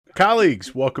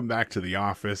Colleagues, welcome back to the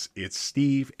office. It's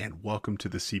Steve, and welcome to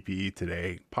the CPE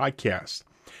Today podcast.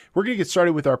 We're going to get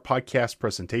started with our podcast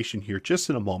presentation here just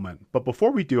in a moment. But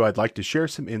before we do, I'd like to share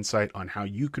some insight on how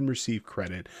you can receive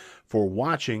credit for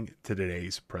watching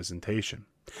today's presentation.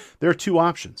 There are two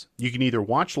options. You can either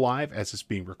watch live as it's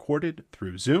being recorded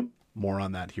through Zoom, more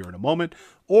on that here in a moment,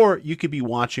 or you could be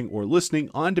watching or listening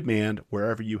on demand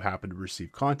wherever you happen to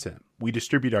receive content. We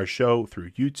distribute our show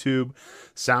through YouTube,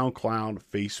 SoundCloud,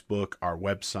 Facebook, our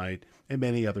website, and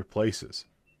many other places.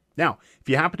 Now, if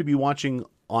you happen to be watching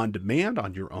on demand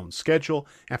on your own schedule,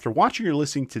 after watching or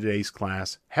listening to today's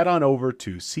class, head on over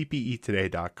to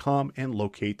cpetoday.com and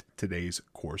locate today's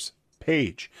course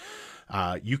page.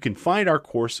 You can find our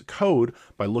course code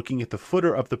by looking at the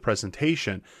footer of the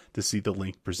presentation to see the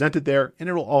link presented there, and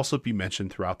it will also be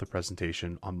mentioned throughout the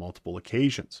presentation on multiple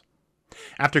occasions.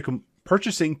 After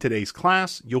purchasing today's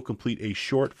class, you'll complete a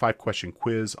short 5-question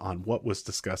quiz on what was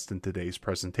discussed in today's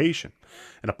presentation.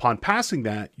 And upon passing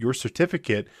that, your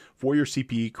certificate for your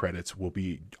CPE credits will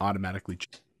be automatically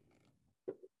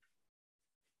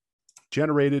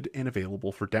generated and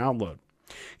available for download.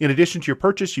 In addition to your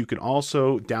purchase, you can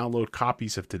also download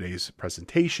copies of today's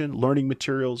presentation, learning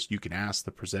materials. You can ask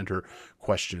the presenter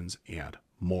questions and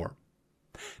more.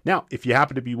 Now, if you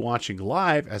happen to be watching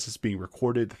live as it's being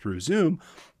recorded through Zoom,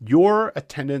 your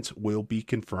attendance will be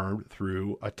confirmed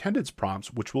through attendance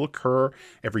prompts, which will occur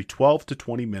every 12 to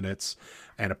 20 minutes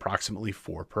and approximately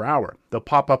 4 per hour. They'll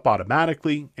pop up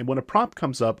automatically, and when a prompt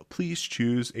comes up, please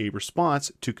choose a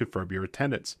response to confirm your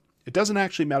attendance. It doesn't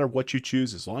actually matter what you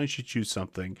choose as long as you choose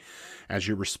something, as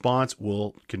your response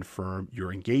will confirm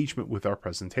your engagement with our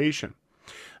presentation.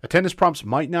 Attendance prompts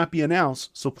might not be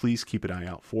announced, so please keep an eye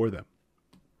out for them.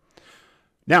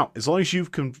 Now, as long as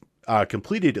you've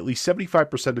completed at least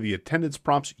 75% of the attendance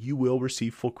prompts, you will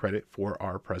receive full credit for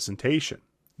our presentation.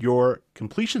 Your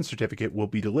completion certificate will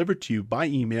be delivered to you by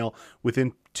email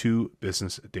within 2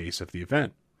 business days of the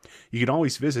event. You can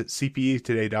always visit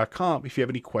cpetoday.com if you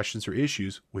have any questions or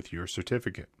issues with your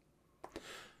certificate.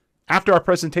 After our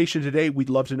presentation today, we'd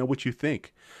love to know what you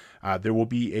think. There will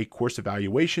be a course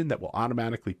evaluation that will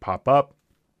automatically pop up.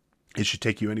 It should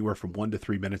take you anywhere from 1 to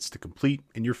 3 minutes to complete,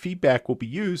 and your feedback will be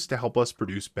used to help us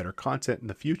produce better content in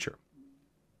the future.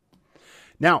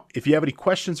 Now, if you have any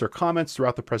questions or comments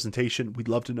throughout the presentation, we'd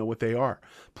love to know what they are.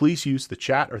 Please use the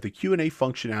chat or the Q&A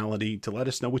functionality to let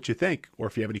us know what you think, or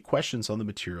if you have any questions on the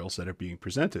materials that are being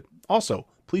presented. Also,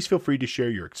 please feel free to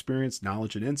share your experience,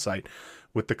 knowledge, and insight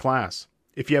with the class.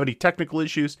 If you have any technical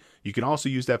issues, you can also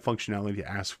use that functionality to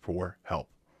ask for help.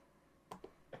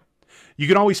 You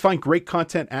can always find great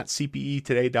content at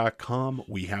cpetoday.com.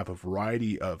 We have a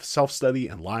variety of self-study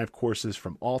and live courses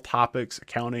from all topics: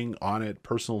 accounting, audit,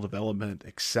 personal development,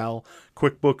 Excel,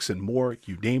 QuickBooks, and more,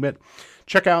 you name it.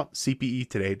 Check out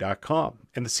cpetoday.com.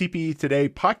 And the CPE Today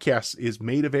podcast is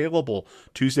made available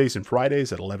Tuesdays and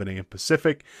Fridays at 11 a.m.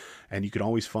 Pacific. And you can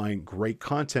always find great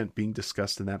content being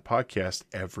discussed in that podcast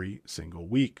every single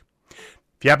week.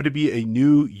 If you happen to be a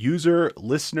new user,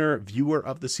 listener, viewer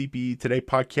of the CPE Today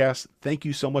podcast, thank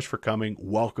you so much for coming.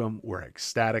 Welcome. We're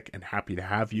ecstatic and happy to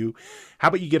have you. How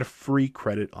about you get a free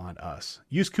credit on us?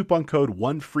 Use coupon code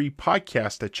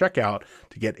ONEFREEPODCAST at checkout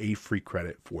to get a free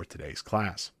credit for today's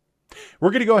class. We're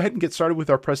going to go ahead and get started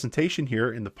with our presentation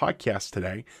here in the podcast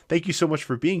today. Thank you so much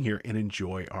for being here and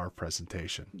enjoy our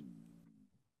presentation.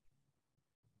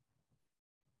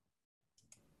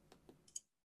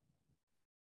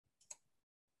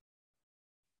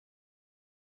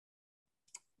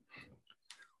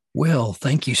 Well,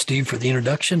 thank you, Steve, for the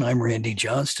introduction. I'm Randy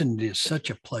Johnston. It is such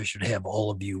a pleasure to have all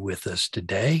of you with us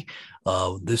today.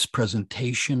 This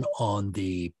presentation on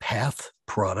the PATH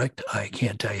product, I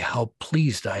can't tell you how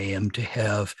pleased I am to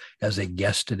have as a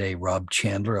guest today, Rob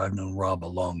Chandler. I've known Rob a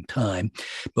long time,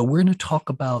 but we're going to talk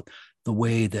about the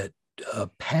way that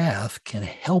PATH can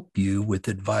help you with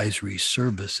advisory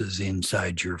services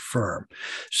inside your firm.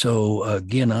 So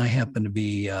again, I happen to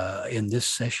be in this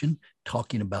session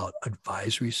talking about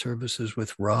advisory services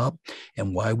with Rob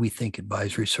and why we think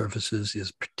advisory services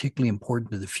is particularly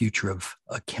important to the future of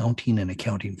accounting and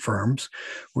accounting firms.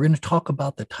 We're going to talk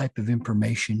about the type of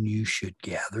information you should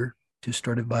gather to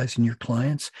start advising your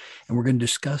clients. And we're going to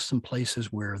discuss some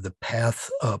places where the PATH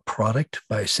product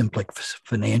by Simplex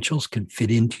Financials can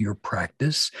fit into your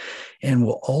practice. And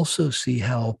we'll also see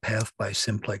how PATH by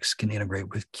Simplex can integrate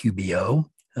with QBO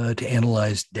to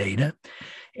analyze data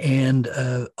and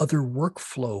other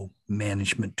workflow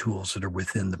management tools that are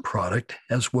within the product,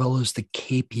 as well as the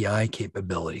KPI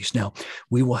capabilities. Now,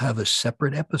 we will have a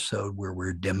separate episode where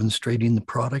we're demonstrating the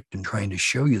product and trying to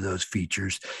show you those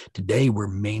features. Today, we're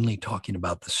mainly talking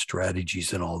about the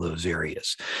strategies in all those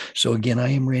areas. So again, I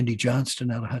am Randy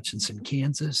Johnston out of Hutchinson,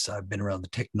 Kansas. I've been around the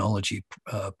technology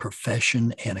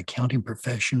profession and accounting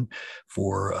profession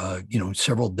for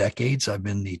several decades. I've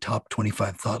been the top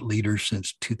 25 thought leader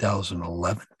since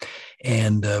 2011,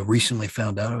 and recently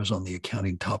found out I was on the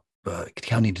Accounting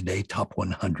Today Top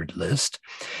 100 list.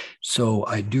 So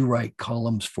I do write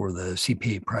columns for the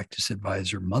CPA Practice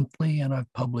Advisor Monthly, and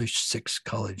I've published 6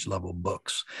 college level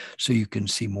books. So you can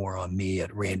see more on me at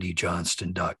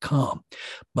randyjohnston.com.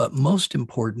 But most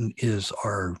important is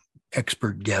our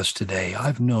expert guest today.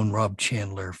 I've known Rob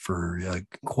Chandler for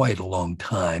quite a long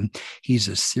time. He's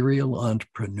a serial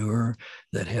entrepreneur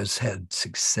that has had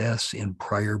success in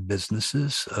prior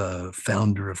businesses,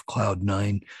 founder of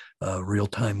Cloud9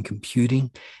 real-time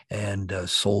computing, and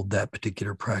sold that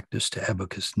particular practice to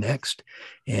Abacus Next.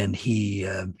 And he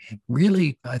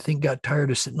really, I think, got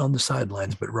tired of sitting on the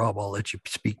sidelines. But Rob, I'll let you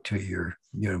speak to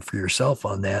for yourself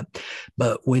on that.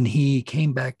 But when he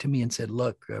came back to me and said,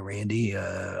 "Look, Randy,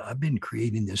 I've been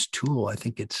creating this tool. I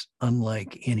think it's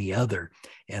unlike any other,"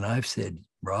 and I've said,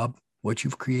 "Rob, what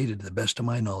you've created, to the best of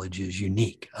my knowledge, is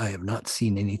unique. I have not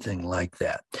seen anything like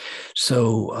that."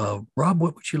 So, Rob,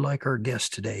 what would you like our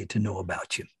guest today to know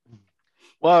about you?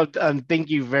 Well, thank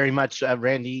you very much,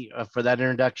 Randy, for that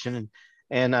introduction,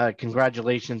 and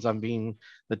congratulations on being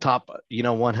the top,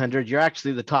 100. You're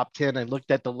actually the top 10. I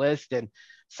looked at the list and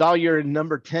saw you're in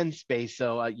number 10 space.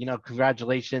 So,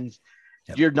 congratulations.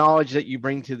 Yep. Your knowledge that you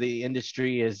bring to the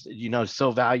industry is,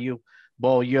 so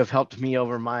valuable. You have helped me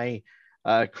over my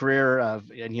career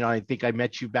and I think I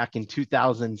met you back in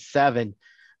 2007.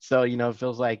 So, it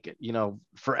feels like,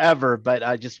 forever, but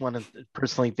I just want to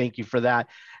personally thank you for that.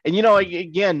 And,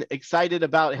 again, excited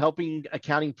about helping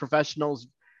accounting professionals,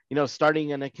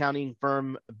 starting an accounting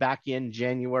firm back in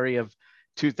January of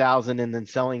 2000 and then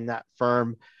selling that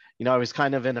firm. I was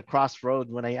kind of in a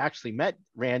crossroad when I actually met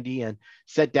Randy and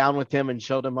sat down with him and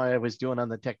showed him what I was doing on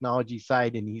the technology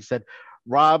side. And he said,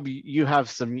 "Rob, you have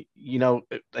some,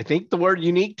 I think the word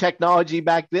unique technology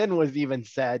back then was even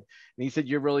said." And he said,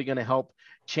 "You're really going to help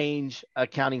change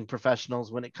accounting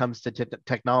professionals when it comes to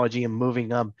technology and moving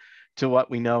them to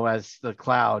what we know as the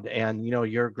cloud. And,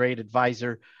 you're a great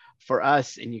advisor for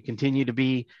us, and you continue to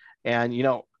be." And,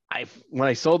 when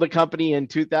I sold the company in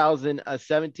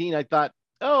 2017, I thought,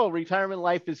 oh, retirement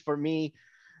life is for me.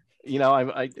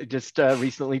 I just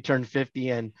recently turned 50,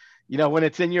 and, when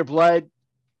it's in your blood,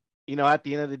 at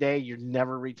the end of the day, you're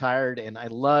never retired. And I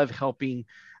love helping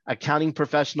accounting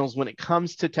professionals when it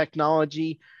comes to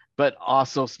technology, but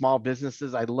also small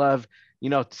businesses. I love,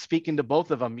 speaking to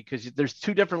both of them, because there's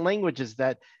 2 different languages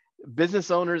that business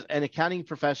owners and accounting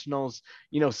professionals,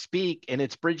 speak, and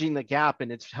it's bridging the gap,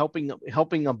 and it's helping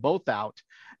them both out.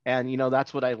 And,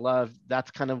 that's what I love. That's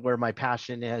kind of where my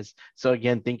passion is. So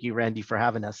again, thank you, Randy, for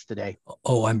having us today.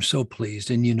 Oh, I'm so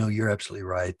pleased. And, you're absolutely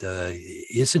right.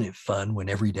 Isn't it fun when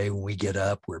every day when we get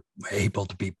up, we're able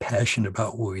to be passionate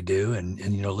about what we do? And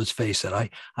let's face it,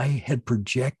 I had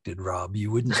projected, Rob,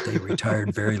 you wouldn't stay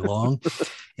retired very long.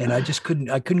 And I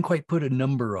couldn't quite put a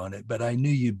number on it, but I knew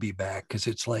you'd be back, because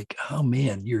it's like, oh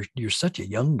man, you're such a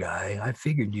young guy. I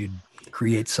figured you'd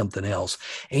create something else.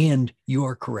 And you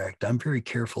are correct. I'm very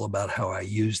careful about how I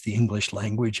use the English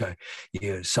language.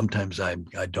 Sometimes I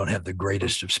don't have the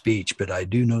greatest of speech, but I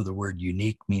do know the word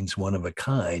unique means one of a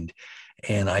kind.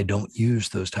 And I don't use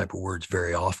those type of words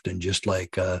very often. Just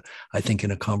like I think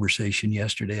in a conversation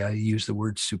yesterday, I used the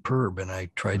word superb, and I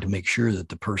tried to make sure that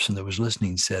the person that was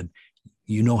listening said,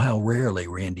 "You know how rarely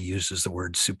Randy uses the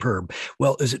word superb."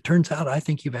 Well, as it turns out, I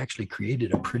think you've actually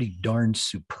created a pretty darn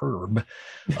superb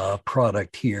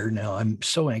product here. Now, I'm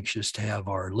so anxious to have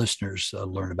our listeners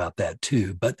learn about that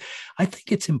too. But I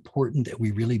think it's important that we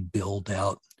really build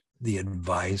out the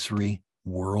advisory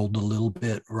world a little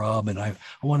bit, Rob. And I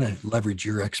want to leverage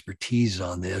your expertise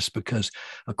on this, because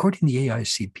according to the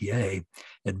AICPA,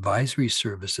 advisory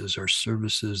services are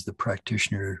services the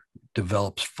practitioner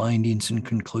develops findings and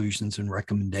conclusions and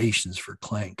recommendations for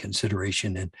client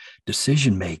consideration and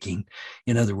decision making.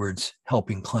 In other words,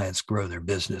 helping clients grow their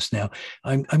business. Now,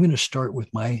 I'm going to start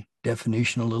with my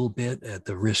definition a little bit, at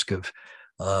the risk of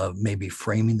maybe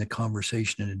framing the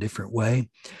conversation in a different way.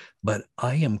 But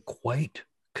I am quite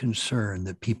concerned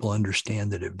that people understand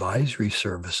that advisory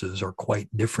services are quite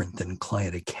different than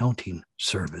client accounting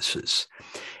services.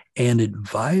 And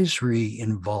advisory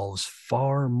involves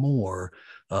far more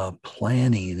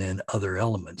planning and other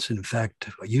elements. In fact,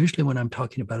 usually when I'm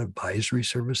talking about advisory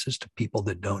services to people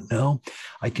that don't know,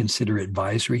 I consider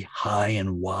advisory high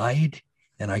and wide,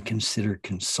 and I consider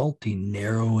consulting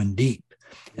narrow and deep.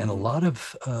 And a lot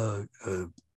of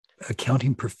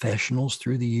accounting professionals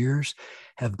through the years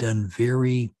have done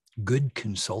very good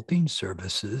consulting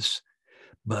services,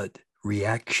 but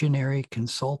reactionary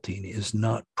consulting is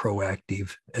not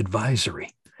proactive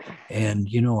advisory. And,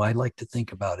 I like to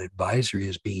think about advisory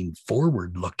as being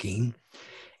forward looking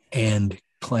and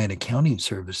client accounting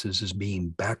services as being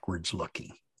backwards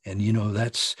looking. And,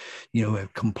 that's,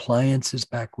 compliance is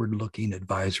backward looking,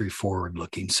 advisory forward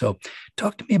looking. So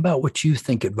talk to me about what you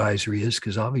think advisory is,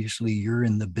 because obviously you're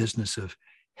in the business of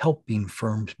helping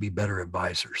firms be better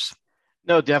advisors.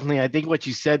 No, definitely. I think what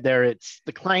you said there, it's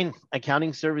the client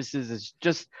accounting services is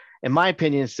just, in my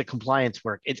opinion, it's the compliance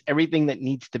work. It's everything that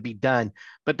needs to be done.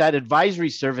 But that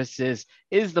advisory services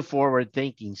is the forward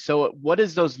thinking. So what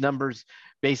does those numbers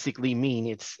basically mean?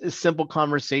 It's simple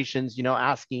conversations,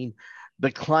 asking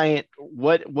the client,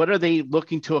 what are they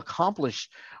looking to accomplish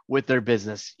with their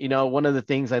business? One of the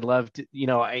things I love to,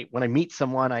 when I meet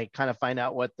someone, I kind of find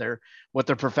out what their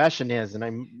profession is. And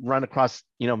I run across,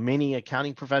 many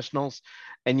accounting professionals,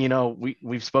 and,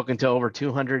 we've spoken to over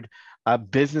 200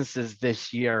 businesses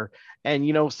this year. And,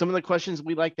 some of the questions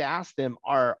we like to ask them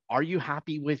are you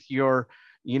happy with your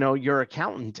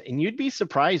accountant? And you'd be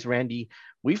surprised, Randy,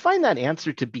 we find that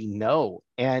answer to be no.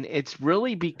 And it's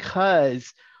really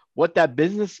because what that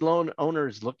business loan owner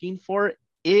is looking for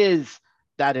is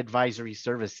that advisory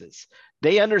services.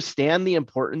 They understand the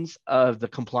importance of the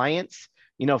compliance,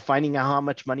 finding out how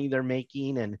much money they're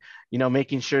making, and,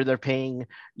 making sure they're paying,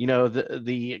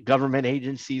 the government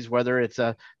agencies, whether it's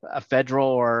a federal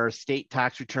or state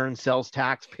tax return, sales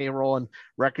tax, payroll and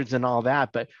records and all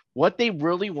that. But what they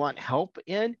really want help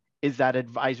in is that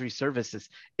advisory services,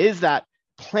 is that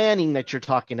planning that you're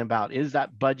talking about, is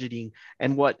that budgeting,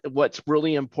 and what's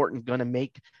really important going to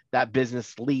make that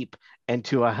business leap and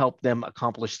to help them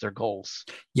accomplish their goals.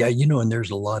 Yeah, and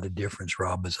there's a lot of difference,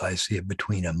 Rob, as I see it,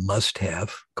 between a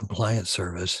must-have compliance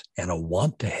service and a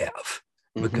want-to-have.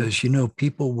 Because,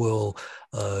 people will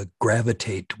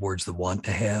gravitate towards the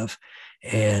want-to-have.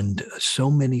 And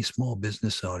so many small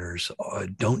business owners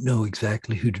don't know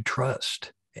exactly who to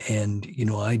trust. And,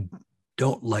 I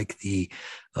don't like the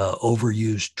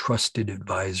overused trusted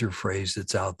advisor phrase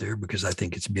that's out there, because I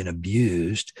think it's been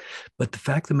abused. But the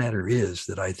fact of the matter is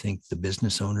that I think the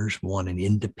business owners want an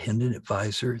independent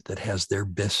advisor that has their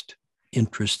best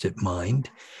interest at mind.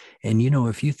 And,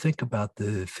 if you think about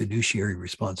the fiduciary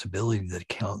responsibility that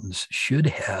accountants should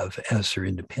have as they're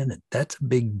independent, that's a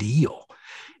big deal.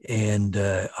 And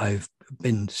I've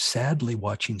been sadly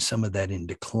watching some of that in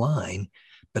decline.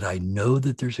 But I know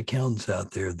that there's accountants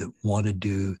out there that want to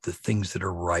do the things that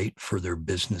are right for their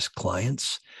business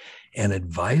clients. And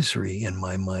advisory, in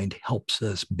my mind, helps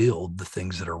us build the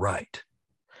things that are right.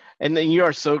 And then you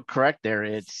are so correct there.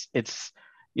 It's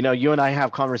you and I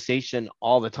have conversation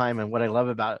all the time. And what I love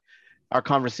about our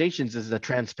conversations is the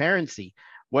transparency,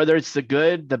 whether it's the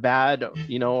good, the bad,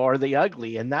 or the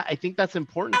ugly. And that, I think that's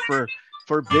important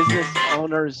for business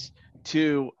owners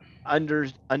to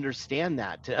understand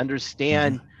that, to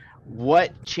understand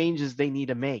what changes they need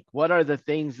to make. What are the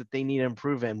things that they need to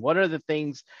improve in? What are the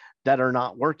things that are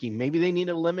not working? Maybe they need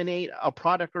to eliminate a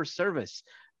product or service.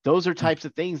 Those are types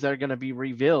of things that are going to be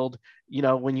revealed,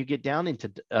 when you get down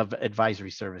into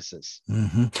advisory services.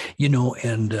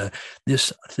 And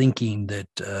this thinking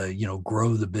that,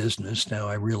 grow the business. Now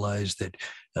I realize that,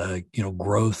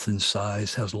 growth and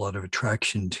size has a lot of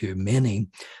attraction to many,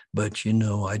 but,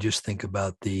 I just think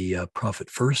about the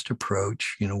profit first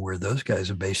approach, where those guys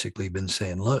have basically been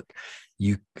saying, look,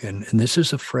 you can, and this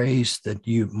is a phrase that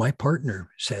my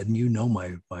partner said, and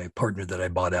my partner that I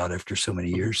bought out after so many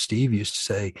years, Steve, used to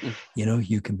say,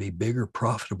 you can be bigger,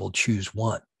 profitable, choose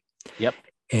one. Yep.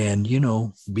 And,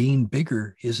 being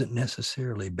bigger isn't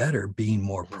necessarily better. Being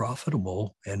more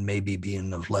profitable and maybe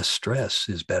being of less stress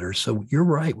is better. So you're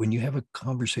right. When you have a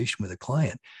conversation with a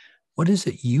client, what is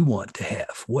it you want to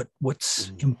have?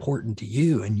 What's important to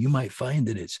you? And you might find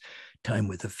that it's time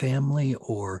with the family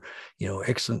or,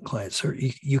 excellent client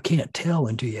service. You can't tell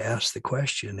until you ask the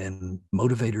question, and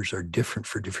motivators are different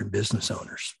for different business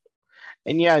owners.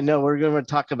 And we're going to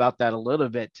talk about that a little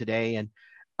bit today. And,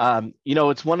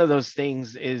 it's one of those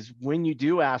things is when you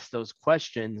do ask those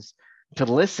questions, to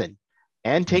listen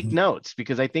and take notes,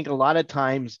 because I think a lot of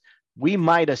times we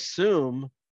might assume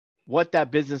what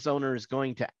that business owner is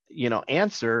going to,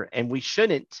 answer, and we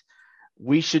shouldn't.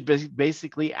 We should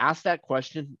basically ask that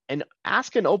question and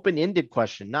ask an open-ended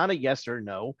question, not a yes or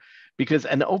no, because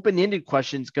an open-ended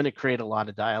question is going to create a lot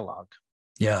of dialogue.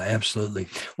 Yeah, absolutely.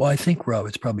 Well, I think, Rob,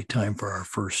 it's probably time for our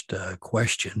first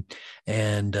question.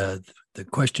 And the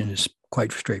question is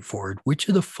quite straightforward. Which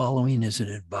of the following is an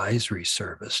advisory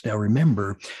service? Now,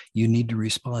 remember, you need to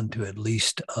respond to at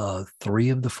least 3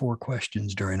 of the 4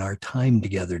 questions during our time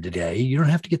together today. You don't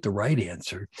have to get the right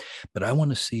answer, but I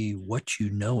want to see what you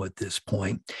know at this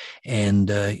point. And,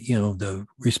 the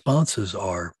responses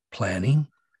are planning,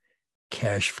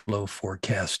 cash flow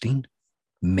forecasting,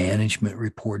 management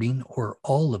reporting, or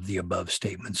all of the above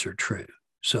statements are true.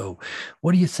 So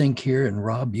what do you think here? And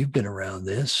Rob, you've been around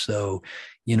this. So,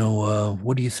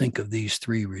 what do you think of these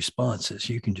 3 responses?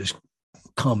 You can just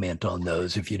comment on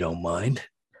those if you don't mind.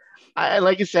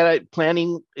 Like I said,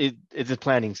 planning is a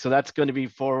planning. So that's going to be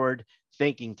forward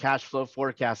thinking. Cash flow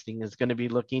forecasting is going to be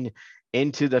looking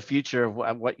into the future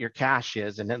of what your cash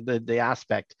is and the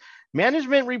aspect.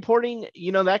 Management reporting,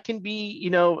 that can be,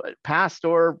 past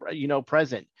or,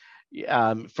 present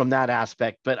from that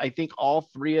aspect. But I think all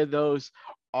 3 of those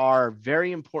are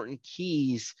very important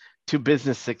keys to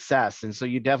business success. And so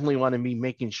you definitely want to be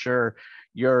making sure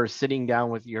you're sitting down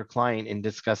with your client and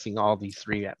discussing all these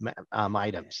 3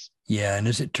 items. Yeah, and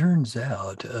as it turns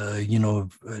out,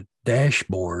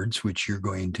 dashboards, which you're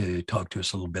going to talk to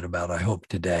us a little bit about, I hope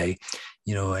today,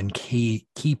 and key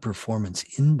performance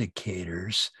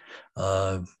indicators.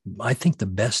 I think the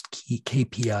best key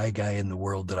KPI guy in the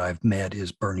world that I've met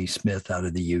is Bernie Smith out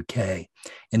of the UK,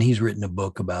 and he's written a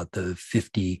book about the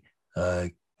 50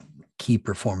 key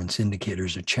performance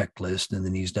indicators, a checklist, and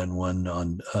then he's done one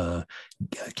on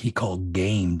he called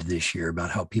Gamed this year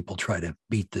about how people try to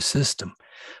beat the system.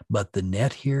 But the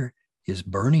net here is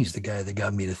Bernie's the guy that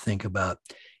got me to think about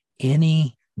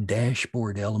any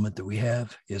dashboard element that we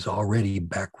have is already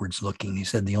backwards looking. He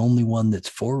said the only one that's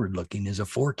forward looking is a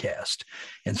forecast.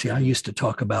 And see, I used to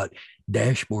talk about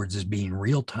dashboards as being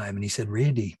real time, and he said,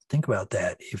 Randy, think about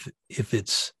that. If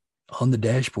it's on the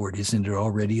dashboard, isn't it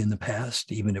already in the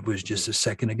past, even if it was just a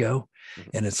second ago?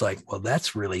 And it's like, well,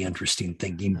 that's really interesting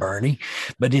thinking, Bernie.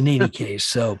 But in any case,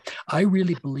 so I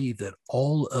really believe that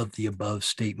all of the above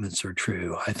statements are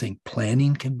true. I think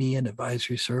planning can be an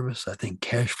advisory service. I think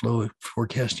cash flow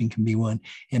forecasting can be one.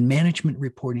 And management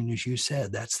reporting, as you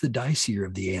said, that's the dicier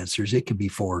of the answers. It could be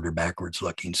forward or backwards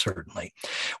looking, certainly.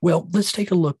 Well, let's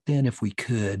take a look then, if we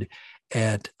could,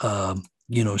 at,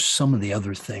 some of the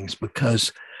other things,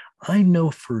 because I know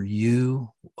for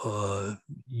you,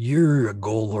 you're a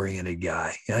goal-oriented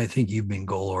guy. I think you've been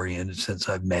goal-oriented since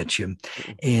I've met you.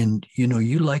 And,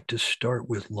 you like to start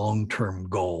with long-term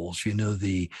goals.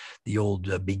 The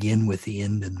old begin with the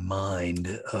end in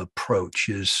mind approach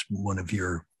is one of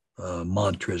your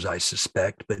mantras, I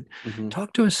suspect. But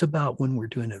talk to us about, when we're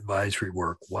doing advisory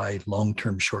work, why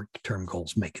long-term, short-term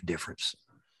goals make a difference.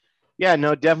 Yeah,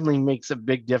 no, it definitely makes a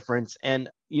big difference.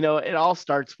 And, it all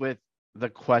starts with the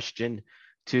question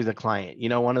to the client.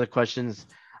 One of the questions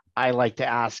I like to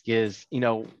ask is,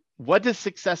 what does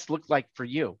success look like for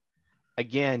you?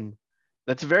 Again,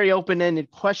 that's a very open-ended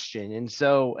question. And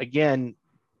so again,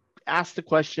 ask the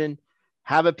question,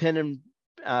 have a pen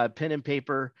and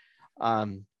paper,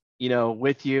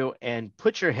 with you, and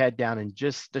put your head down and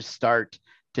just to start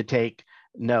to take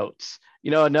notes.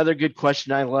 Another good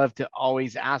question I love to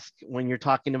always ask when you're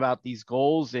talking about these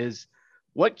goals is,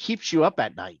 what keeps you up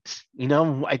at night?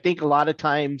 I think a lot of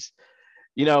times,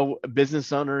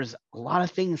 business owners, a lot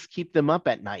of things keep them up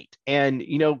at night. And,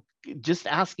 just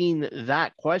asking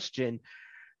that question,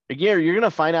 again, you're going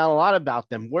to find out a lot about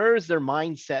them. Where is their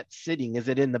mindset sitting? Is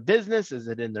it in the business? Is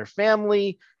it in their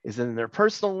family? Is it in their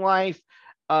personal life?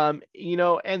 And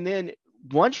then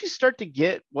once you start to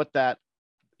get what that,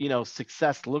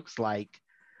 success looks like,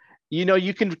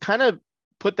 you can kind of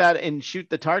put that and shoot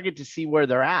the target to see where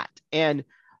they're at and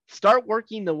start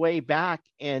working the way back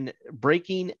and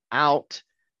breaking out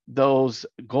those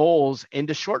goals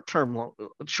into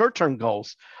short-term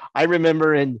goals. I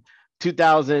remember in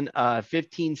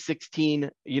 2015,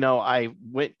 16, I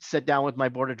sat down with my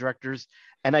board of directors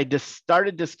and I just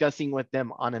started discussing with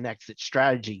them on an exit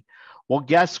strategy. Well,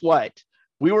 guess what?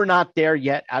 We were not there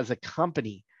yet as a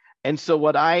company. And so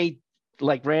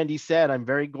like Randy said, I'm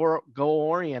very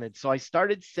goal-oriented. So I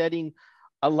started setting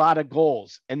a lot of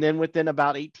goals. And then within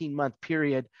about 18-month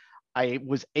period, I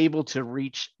was able to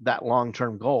reach that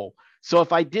long-term goal. So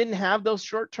if I didn't have those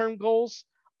short-term goals,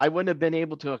 I wouldn't have been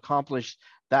able to accomplish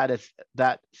that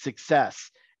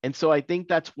success. And so I think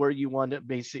that's where you want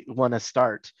to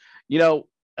start.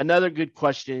 Another good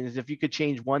question is, if you could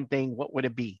change one thing, what would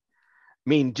it be? I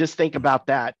mean, just think about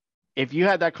that. If you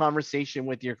had that conversation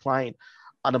with your client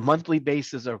on a monthly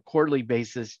basis or quarterly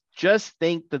basis, just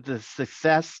think that the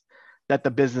success that the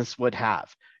business would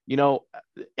have,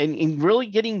 and really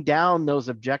getting down those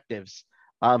objectives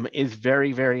is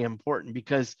very, very important,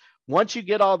 because once you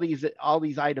get all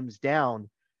these items down,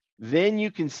 then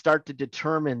you can start to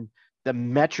determine the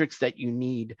metrics that you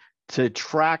need to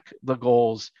track the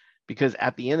goals. Because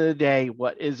at the end of the day,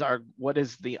 what is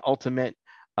the ultimate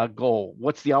goal?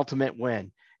 What's the ultimate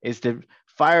win? Is to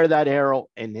fire that arrow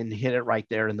and then hit it right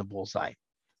there in the bullseye.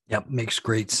 Yep, makes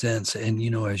great sense. And,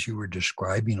 as you were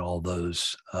describing all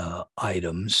those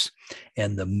items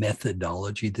and the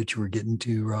methodology that you were getting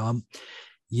to, Rob,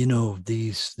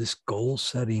 this goal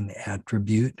setting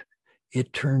attribute,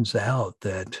 it turns out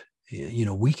that,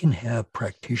 we can have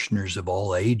practitioners of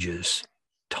all ages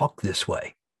talk this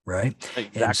way. Right.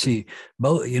 Exactly. And see,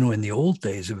 both, in the old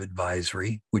days of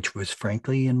advisory, which was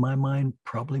frankly, in my mind,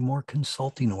 probably more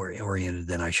consulting oriented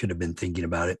than I should have been thinking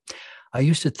about it. I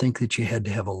used to think that you had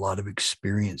to have a lot of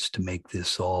experience to make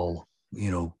this all,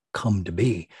 come to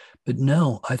be. But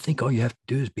no, I think all you have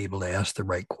to do is be able to ask the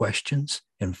right questions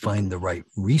and find the right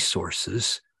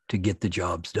resources to get the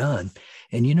jobs done.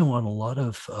 And, on a lot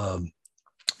of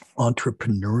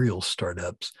entrepreneurial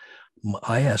startups,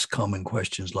 I ask common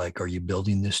questions like, are you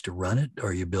building this to run it?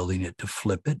 Are you building it to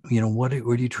flip it? What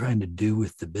are you trying to do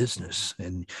with the business?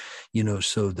 And,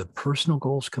 so the personal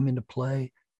goals come into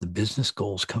play, the business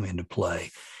goals come into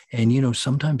play. And,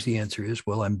 sometimes the answer is,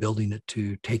 well, I'm building it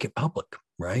to take it public.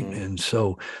 Right. Mm-hmm. And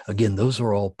so, again, those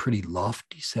are all pretty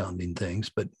lofty sounding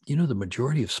things. But, the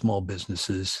majority of small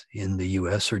businesses in the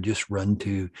U.S. are just run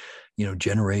to,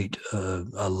 generate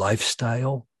a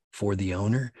lifestyle for the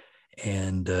owner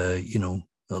and, a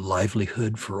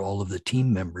livelihood for all of the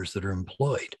team members that are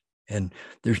employed. And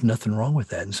there's nothing wrong with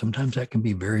that. And sometimes that can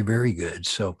be very, very good.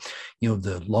 So,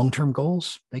 the long-term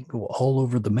goals, they go all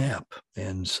over the map.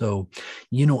 And so,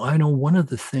 I know one of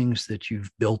the things that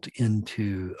you've built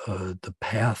into the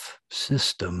PATH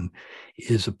system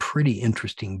is a pretty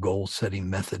interesting goal-setting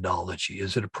methodology.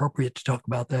 Is it appropriate to talk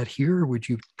about that here, or would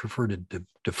you prefer to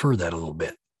defer that a little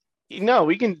bit? No,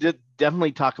 we can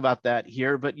definitely talk about that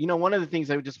here. But, one of the things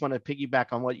I just want to piggyback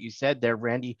on what you said there,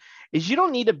 Randy, is you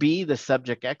don't need to be the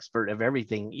subject expert of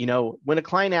everything. When a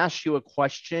client asks you a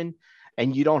question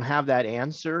and you don't have that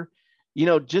answer,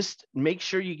 just make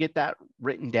sure you get that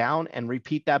written down and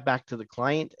repeat that back to the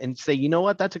client and say, you know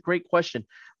what, that's a great question.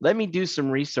 Let me do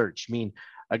some research.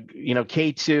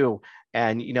 K2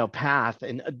 and, PATH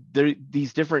and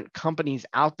these different companies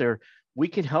out there, we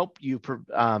can help you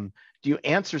do you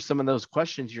answer some of those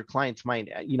questions your clients might,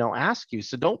 ask you.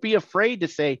 So don't be afraid to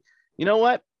say, you know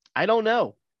what, I don't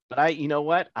know, but I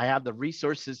have the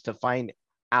resources to find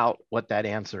out what that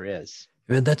answer is.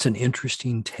 And that's an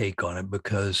interesting take on it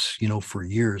because, for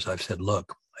years I've said,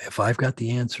 look, if I've got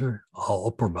the answer, I'll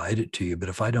provide it to you. But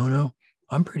if I don't know,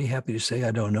 I'm pretty happy to say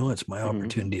I don't know. It's my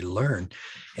opportunity to learn.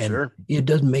 And It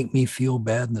doesn't make me feel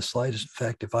bad in the slightest. In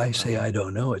fact, if I say I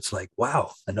don't know, it's like,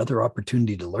 wow, another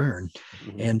opportunity to learn.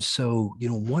 And so,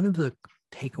 one of the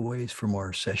takeaways from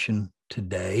our session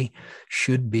today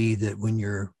should be that when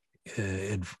you're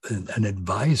an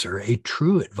advisor, a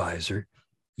true advisor,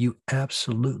 you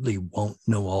absolutely won't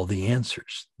know all the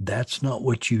answers. That's not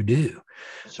what you do.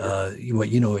 A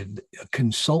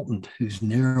consultant who's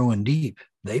narrow and deep,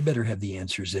 they better have the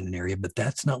answers in an area, but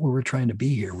that's not where we're trying to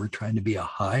be here. We're trying to be a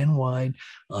high and wide,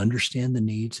 understand the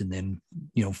needs, and then,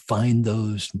 find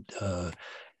those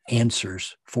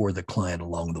answers for the client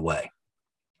along the way.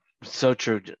 So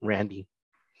true, Randy.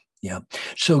 Yeah.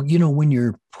 So, when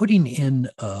you're putting in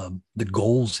the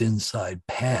goals inside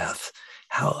PATH,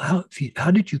 how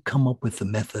did you come up with the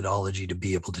methodology to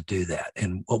be able to do that?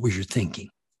 And what was your thinking?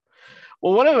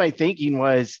 Well, one of my thinking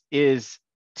is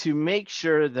to make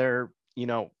sure they're,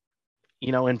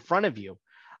 in front of you.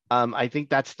 I think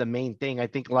that's the main thing. I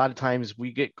think a lot of times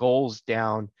we get goals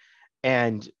down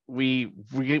and we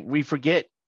forget, we forget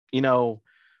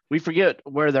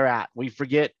where they're at. We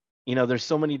forget, there's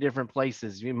so many different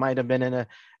places. You might have been in a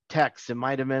text, it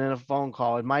might have been in a phone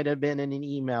call, it might have been in an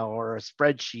email or a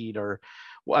spreadsheet or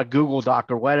a Google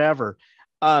Doc or whatever.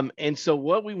 And so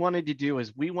what we wanted to do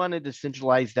is we wanted to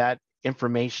centralize that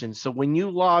information. So when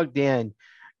you logged in,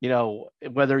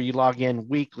 whether you log in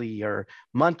weekly or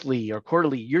monthly or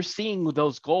quarterly, you're seeing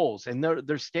those goals and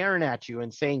they're staring at you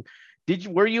and saying,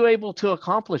 were you able to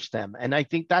accomplish them? And I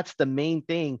think that's the main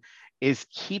thing, is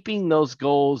keeping those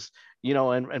goals,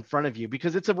 in front of you,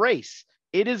 because it's a race.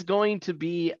 It is going to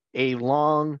be a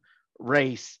long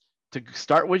race to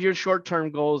start with your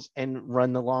short-term goals and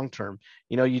run the long-term.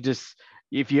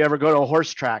 If you ever go to a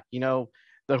horse track,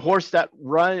 the horse that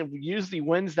usually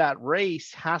wins that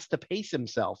race has to pace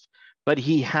himself, but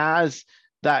he has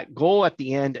that goal at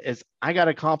the end is, I got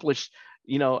to accomplish,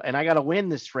 and I got to win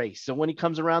this race. So when he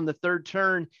comes around the third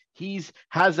turn,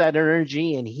 has that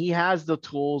energy, and he has the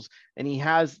tools, and he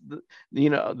has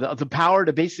the power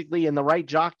to basically, in the right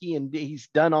jockey, and he's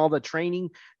done all the training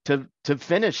to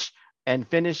finish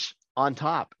on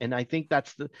top. And I think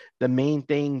that's the main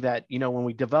thing that, when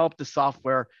we developed the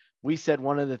software, we said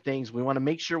one of the things, we want to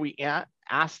make sure we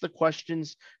ask the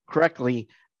questions correctly,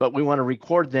 but we want to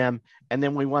record them, and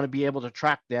then we want to be able to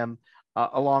track them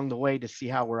along the way to see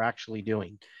how we're actually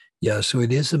doing. Yeah, so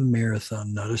it is a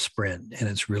marathon, not a sprint, and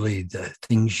it's really the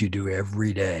things you do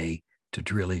every day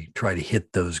to really try to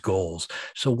hit those goals.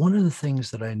 So one of the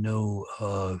things that I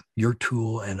know your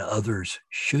tool and others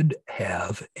should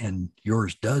have, and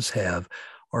yours does have,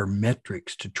 are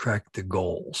metrics to track the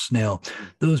goals. Now,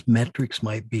 those metrics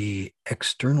might be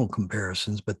external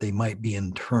comparisons, but they might be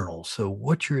internal. So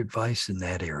what's your advice in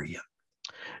that area?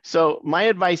 So my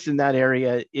advice in that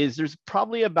area is there's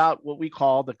probably about what we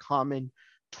call the common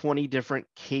 20 different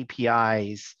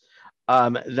KPIs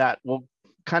that will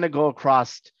kind of go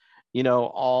across,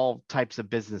 all types of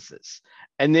businesses.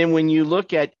 And then when you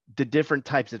look at the different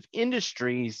types of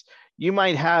industries, you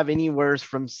might have anywhere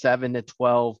from 7 to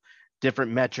 12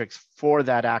 different metrics for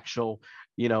that actual,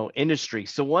 industry.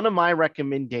 So one of my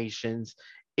recommendations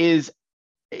is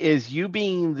you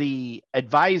being the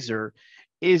advisor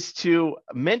is to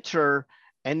mentor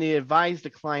and advise the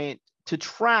client to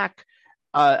track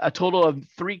a total of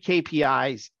 3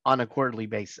 KPIs on a quarterly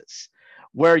basis,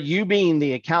 where you being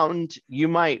the accountant,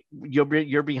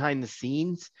 you're behind the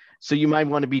scenes. So you might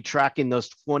want to be tracking those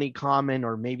 20 common,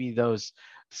 or maybe those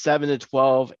 7 to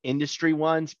 12 industry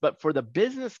ones. But for the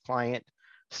business client,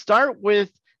 start with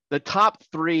the top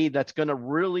 3 that's going to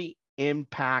really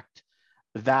impact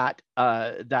that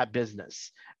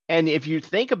business. And if you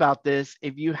think about this,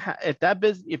 if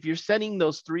you're setting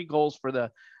those 3 goals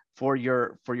for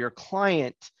your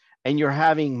client, and you're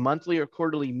having monthly or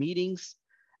quarterly meetings,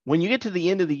 when you get to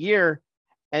the end of the year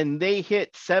and they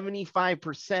hit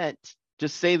 75%,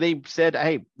 just say they said,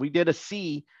 hey, we did a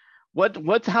C,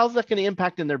 how's that going to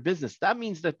impact in their business? That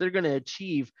means that they're going to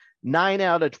achieve 9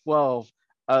 out of 12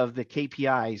 of the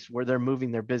KPIs where they're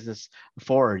moving their business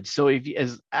forward. So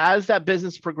as that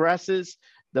business progresses,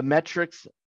 the metrics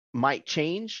might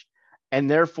change, and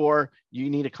therefore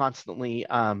you need to constantly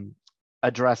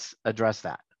address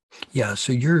that. Yeah,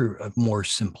 so you're a more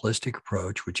simplistic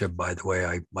approach, which, by the way,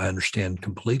 I understand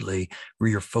completely, where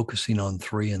you're focusing on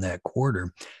 3 in that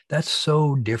quarter. That's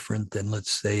so different than,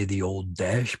 let's say, the old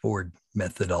dashboard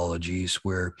methodologies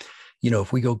where,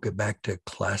 if we get back to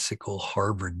classical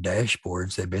Harvard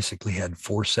dashboards, they basically had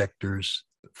 4 sectors,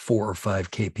 4 or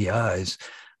 5 KPIs,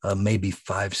 maybe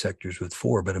 5 sectors with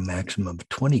 4, but a maximum of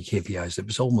 20 KPIs. It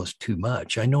was almost too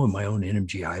much. I know in my own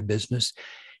NMGI business,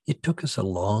 it took us a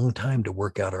long time to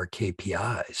work out our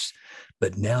KPIs,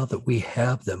 but now that we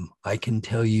have them, I can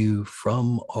tell you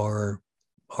from our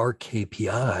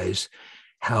KPIs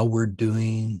how we're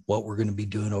doing, what we're going to be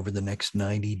doing over the next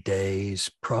 90 days,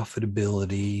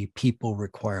 profitability, people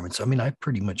requirements. I mean, I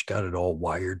pretty much got it all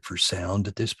wired for sound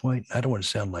at this point. I don't want to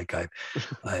sound like I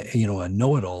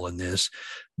know it all in this,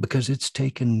 because it's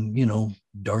taken,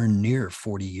 darn near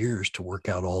 40 years to work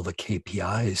out all the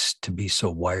KPIs to be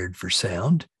so wired for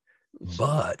sound.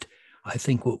 But I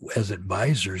think as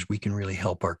advisors, we can really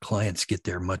help our clients get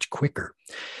there much quicker.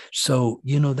 So,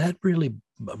 that really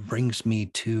brings me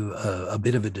to a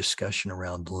bit of a discussion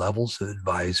around levels of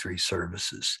advisory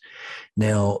services.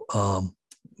 Now,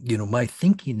 my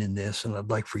thinking in this, and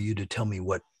I'd like for you to tell me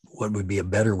what would be a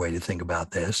better way to think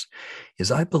about this,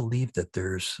 is I believe that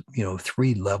there's,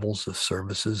 3 levels of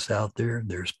services out there.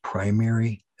 There's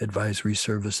primary advisory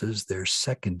services, there's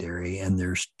secondary, and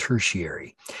there's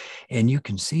tertiary. And you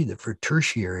can see that for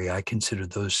tertiary, I consider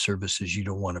those services you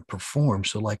don't want to perform.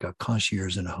 So like a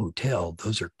concierge in a hotel,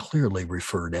 those are clearly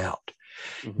referred out.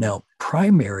 Mm-hmm. Now,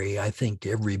 primary, I think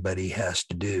everybody has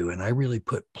to do. And I really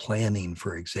put planning,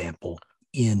 for example,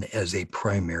 in as a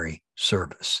primary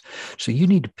service. So you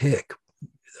need to pick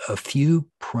a few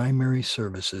primary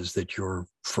services that your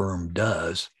firm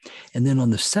does. And then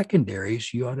on the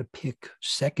secondaries, you ought to pick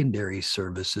secondary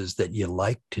services that you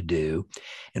like to do.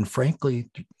 And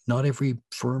frankly, not every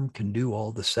firm can do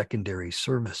all the secondary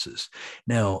services.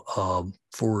 Now,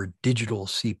 for digital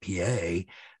CPA,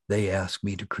 they asked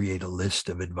me to create a list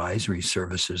of advisory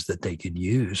services that they could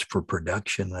use for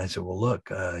production. And I said, well, look,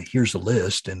 here's a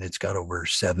list, and it's got over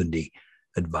 70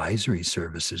 advisory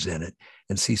services in it.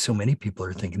 And see, so many people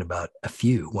are thinking about a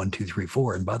few, 1, 2, 3,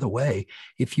 4. And by the way,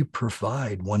 if you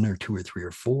provide 1 or 2 or 3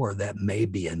 or 4, that may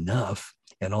be enough.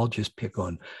 And I'll just pick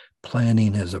on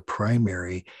planning as a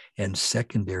primary, and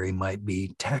secondary might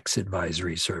be tax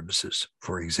advisory services,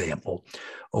 for example,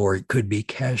 or it could be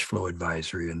cash flow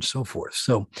advisory and so forth.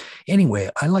 So anyway,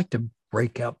 I like to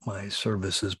break out my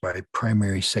services by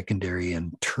primary, secondary,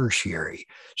 and tertiary.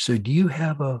 So do you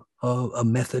have a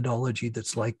methodology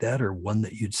that's like that, or one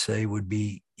that you'd say would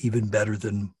be even better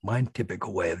than my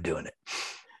typical way of doing it?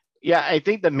 Yeah, I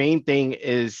think the main thing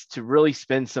is to really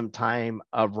spend some time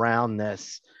around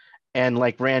this. And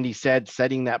like Randy said,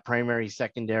 setting that primary,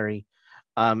 secondary,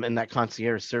 and that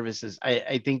concierge services.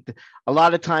 I think a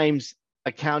lot of times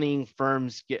accounting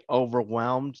firms get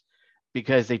overwhelmed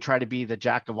because they try to be the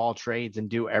jack of all trades and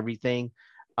do everything.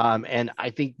 And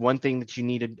I think one thing that you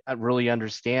need to really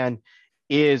understand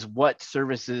is what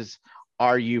services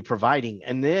are you providing?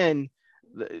 And then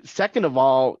second of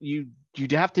all, you'd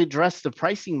have to address the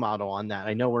pricing model on that.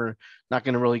 I know we're not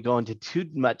going to really go into too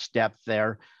much depth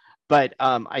there, but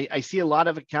I see a lot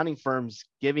of accounting firms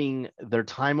giving their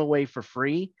time away for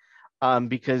free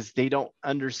because they don't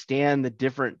understand the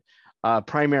different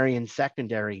primary and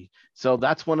secondary. So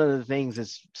that's one of the things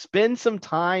is spend some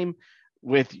time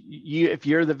with you. If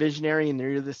you're the visionary and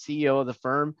you're the CEO of the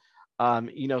firm,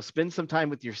 spend some time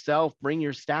with yourself, bring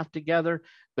your staff together.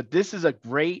 But this is a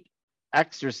great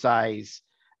exercise,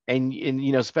 and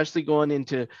especially going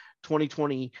into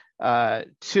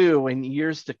 2022 and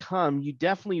years to come, you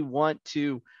definitely want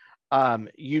to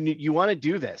you want to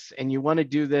do this, and you want to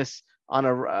do this on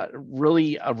a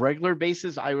really a regular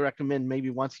basis. I recommend maybe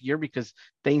once a year because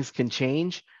things can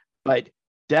change, but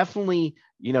definitely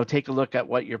take a look at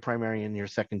what your primary and your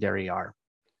secondary are.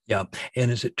 Yeah.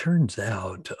 And as it turns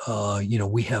out,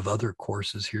 we have other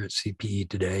courses here at CPE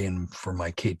today and for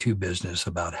my K2 business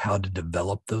about how to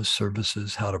develop those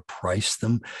services, how to price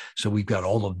them. So we've got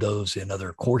all of those in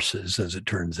other courses, as it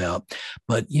turns out.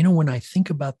 But, when I think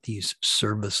about these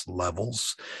service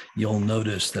levels, you'll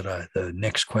notice that the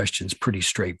next question is pretty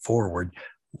straightforward.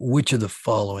 Which of the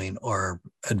following are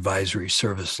advisory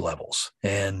service levels?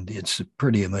 And it's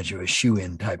pretty much of a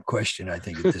shoe-in type question, I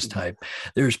think, at this type.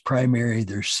 There's primary,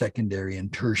 there's secondary,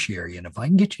 and tertiary. And if I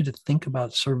can get you to think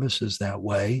about services that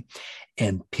way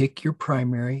and pick your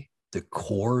primary, the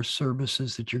core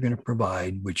services that you're going to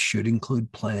provide, which should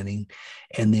include planning,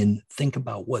 and then think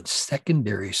about what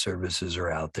secondary services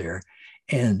are out there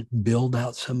and build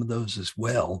out some of those as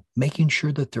well, making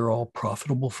sure that they're all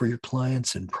profitable for your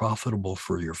clients and profitable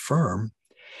for your firm.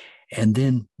 And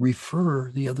then refer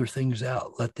the other things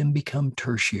out. Let them become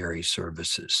tertiary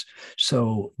services.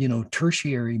 So,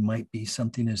 tertiary might be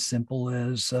something as simple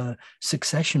as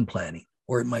succession planning,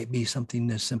 or it might be something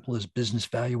as simple as business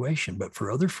valuation. But for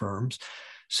other firms,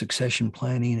 succession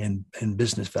planning and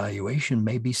business valuation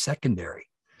may be secondary.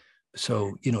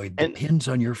 So, it depends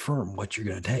on your firm what you're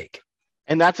going to take.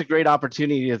 And that's a great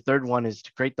opportunity. The third one is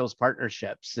to create those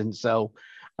partnerships. And so,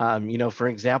 for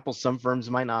example, some firms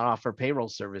might not offer payroll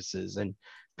services, and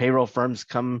payroll firms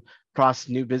come across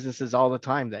new businesses all the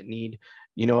time that need,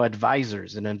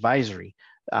 advisors and advisory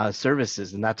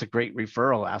services. And that's a great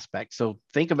referral aspect. So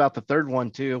think about the third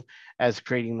one too, as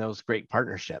creating those great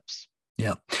partnerships.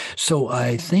 Yeah. So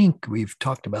I think we've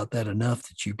talked about that enough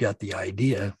that you got the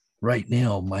idea. Right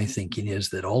now, my thinking is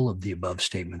that all of the above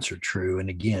statements are true.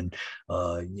 And again,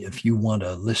 if you want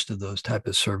a list of those type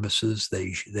of services,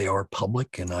 they are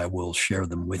public, and I will share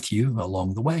them with you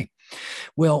along the way.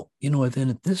 Well, then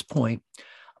at this point,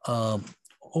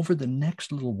 over the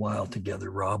next little while together,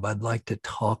 Rob, I'd like to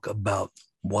talk about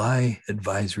why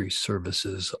advisory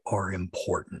services are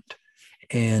important.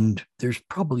 And there's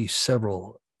probably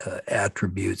several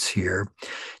attributes here.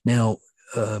 Now,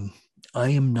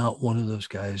 I am not one of those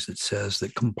guys that says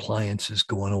that compliance is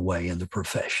going away in the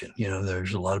profession.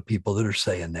 There's a lot of people that are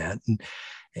saying that,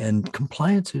 and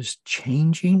compliance is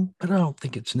changing, but I don't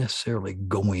think it's necessarily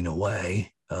going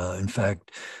away. In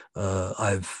fact,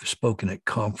 I've spoken at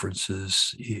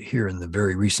conferences here in the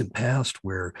very recent past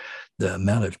where the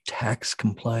amount of tax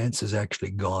compliance has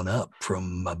actually gone up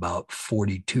from about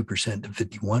 42% to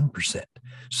 51%.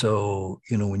 So,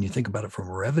 when you think about it from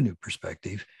a revenue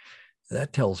perspective,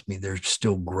 that tells me there's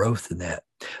still growth in that.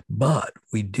 But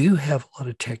we do have a lot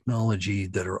of technology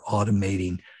that are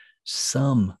automating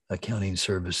some accounting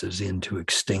services into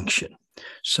extinction.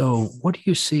 So what do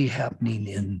you see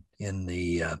happening in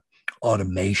the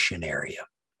automation area?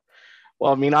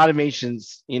 Well,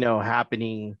 automation's,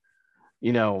 happening,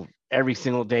 every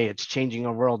single day. It's changing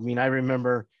our world. I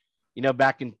remember,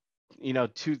 back in,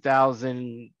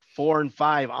 2004 and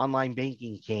 5, online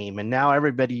banking came, and now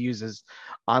everybody uses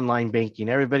online banking.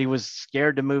 Everybody was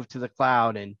scared to move to the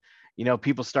cloud, and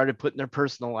people started putting their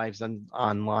personal lives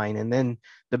online, and then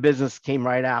the business came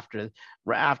right after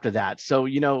that. So,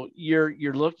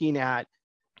 you're looking at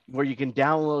where you can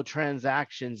download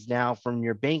transactions now from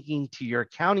your banking to your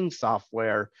accounting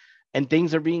software, and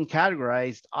things are being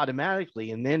categorized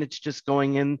automatically. And then it's just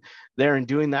going in there and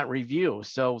doing that review.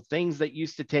 So things that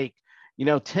used to take,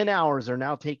 10 hours are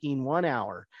now taking 1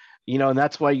 hour, and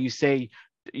that's why you say,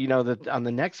 that on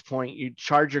the next point, you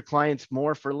charge your clients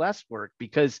more for less work,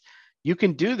 because you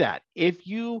can do that. If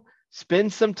you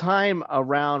spend some time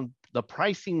around the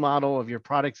pricing model of your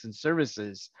products and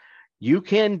services, you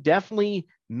can definitely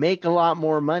make a lot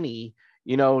more money,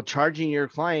 charging your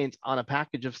clients on a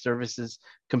package of services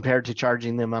compared to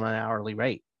charging them on an hourly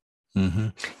rate. Mm-hmm.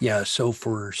 Yeah. So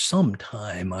for some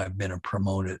time, I've been a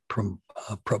proponent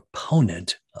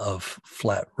of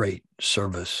flat rate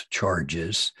service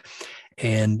charges.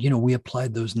 And, we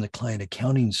applied those in the client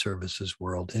accounting services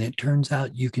world. And it turns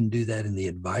out you can do that in the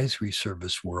advisory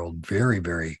service world very,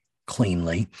 very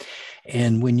cleanly.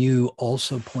 And when you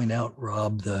also point out,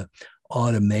 Rob, the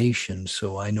automation.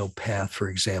 So I know Path, for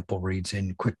example, reads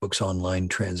in QuickBooks Online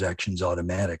transactions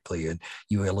automatically, and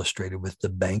you illustrated with the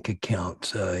bank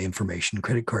account information,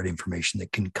 credit card information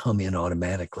that can come in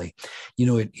automatically.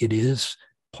 It is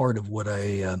part of what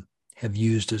I have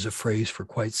used as a phrase for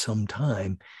quite some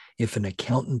time. If an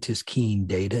accountant is keying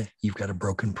data, you've got a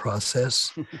broken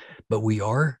process. But we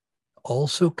are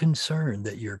also concerned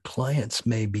that your clients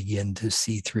may begin to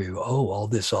see through, all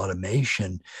this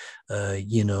automation,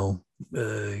 you're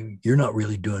not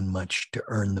really doing much to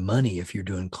earn the money if you're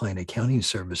doing client accounting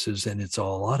services and it's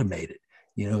all automated,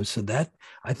 so that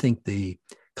I think the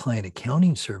client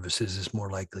accounting services is more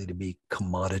likely to be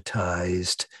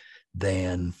commoditized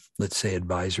than, let's say,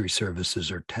 advisory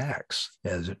services or tax,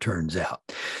 as it turns out.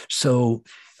 So,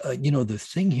 the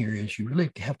thing here is you really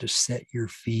have to set your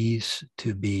fees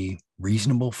to be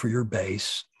reasonable for your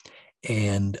base.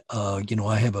 And,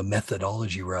 I have a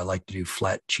methodology where I like to do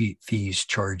flat fees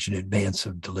charged in advance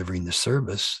of delivering the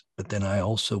service. But then I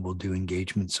also will do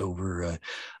engagements over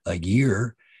a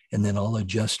year, and then I'll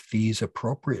adjust fees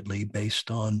appropriately based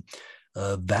on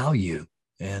value.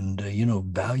 And,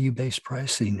 value-based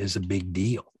pricing is a big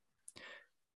deal.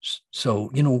 So,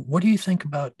 what do you think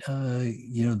about,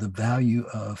 the value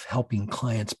of helping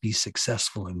clients be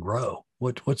successful and grow?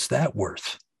 What's that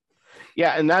worth?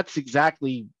 Yeah, and that's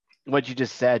exactly what you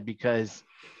just said, because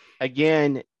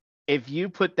again, if you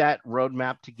put that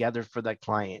roadmap together for that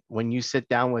client, when you sit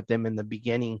down with them in the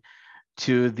beginning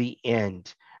to the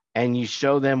end, and you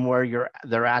show them where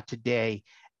they're at today,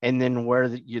 and then where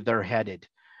they're headed,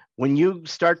 when you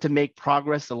start to make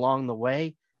progress along the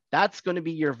way, that's going to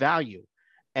be your value.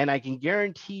 And I can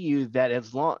guarantee you that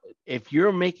if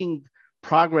you're making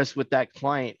progress with that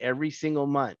client every single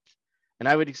month, and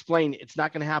I would explain, it's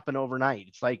not going to happen overnight.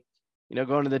 It's like,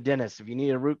 going to the dentist. If you need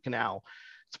a root canal,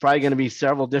 it's probably going to be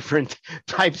several different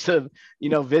types of,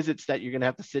 visits that you're going to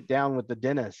have to sit down with the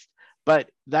dentist. But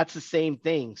that's the same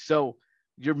thing. So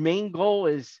your main goal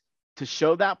is to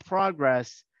show that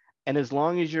progress. And as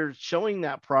long as you're showing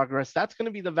that progress, that's going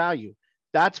to be the value.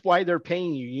 That's why they're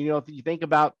paying you. If you think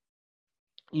about,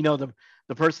 the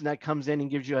person that comes in and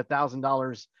gives you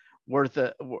 $1,000 worth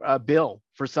of a bill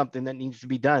for something that needs to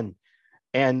be done,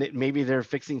 and maybe they're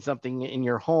fixing something in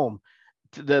your home.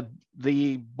 The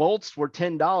bolts were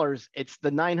 $10. It's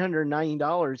the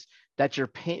 $990 that you're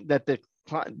paying,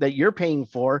 that you're paying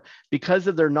for, because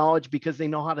of their knowledge, because they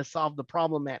know how to solve the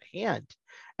problem at hand.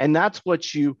 And that's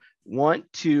what you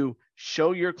want to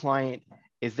show your client,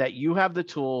 is that you have the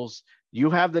tools, you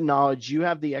have the knowledge, you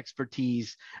have the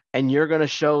expertise, and you're going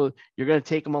to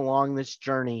take them along this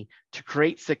journey to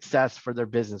create success for their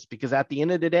business. Because at the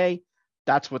end of the day,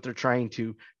 that's what they're trying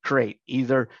to create.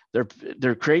 Either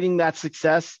they're creating that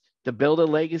success to build a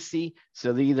legacy,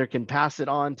 so they either can pass it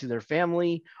on to their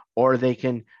family, or they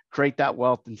can create that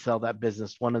wealth and sell that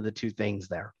business. One of the two things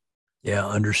there. Yeah,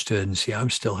 understood. And see, I'm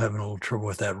still having a little trouble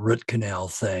with that root canal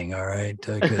thing. All right,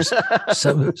 because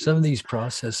some of these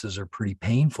processes are pretty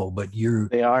painful. But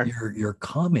They are. Your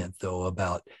comment though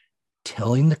about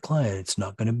telling the client it's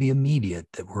not going to be immediate,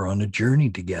 that we're on a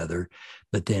journey together,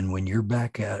 but then when you're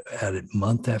back at it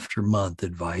month after month,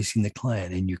 advising the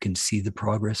client, and you can see the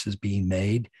progress is being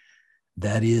made,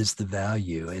 that is the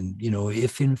value. And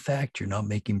if in fact you're not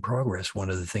making progress, one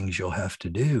of the things you'll have to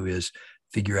do is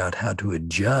figure out how to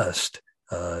adjust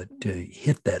to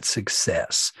hit that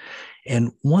success.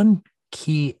 And one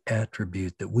key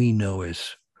attribute that we know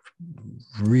is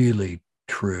really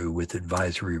true with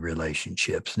advisory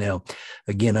relationships. Now,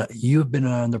 again, you've been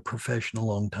on the profession a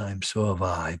long time, so have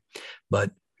I,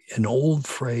 but an old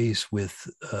phrase with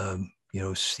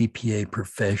CPA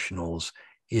professionals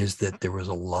is that there was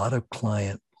a lot of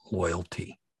client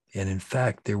loyalty. And in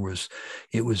fact, it was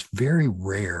very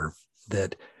rare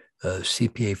that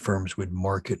CPA firms would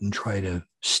market and try to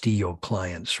steal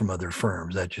clients from other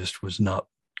firms. That just was not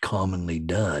commonly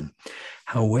done.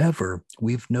 However,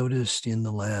 we've noticed in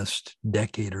the last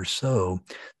decade or so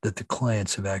that the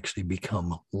clients have actually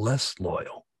become less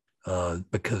loyal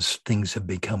because things have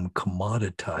become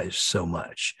commoditized so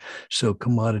much. So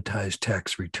commoditized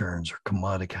tax returns or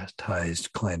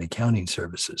commoditized client accounting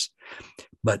services.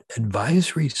 But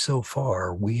advisory so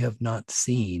far, we have not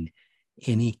seen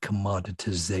any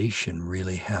commoditization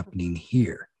really happening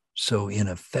here. So in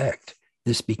effect,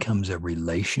 this becomes a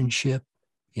relationship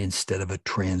instead of a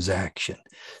transaction.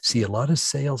 See, a lot of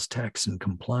sales tax and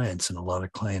compliance and a lot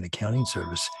of client accounting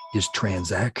service is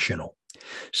transactional.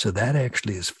 So that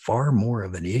actually is far more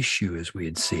of an issue as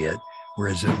we'd see it,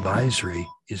 whereas advisory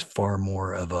is far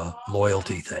more of a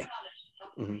loyalty thing.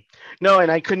 Mm-hmm. No,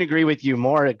 and I couldn't agree with you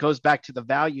more. It goes back to the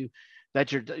value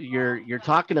that you're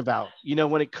talking about.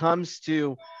 When it comes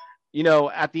to,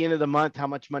 at the end of the month, how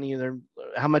much money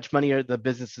are the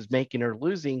businesses making or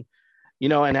losing,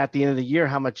 and at the end of the year,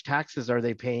 how much taxes are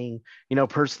they paying,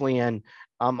 personally, and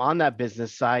on that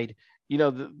business side,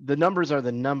 the numbers are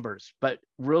the numbers, but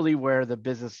really where the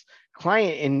business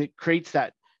client and it creates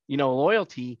that,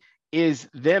 loyalty is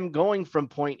them going from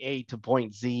point A to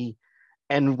point Z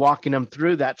and walking them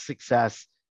through that success,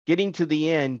 getting to the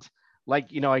end. Like,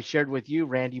 I shared with you,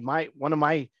 Randy, one of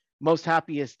my most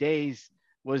happiest days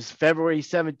was February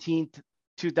 17th,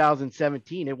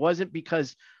 2017. It wasn't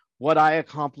because what I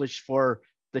accomplished for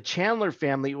the Chandler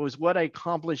family, it was what I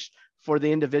accomplished for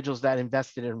the individuals that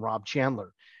invested in Rob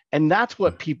Chandler. And that's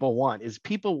what people want, is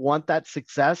people want that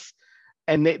success.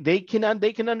 And they can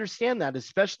understand that,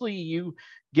 especially you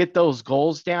get those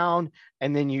goals down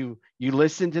and then you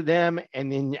listen to them. And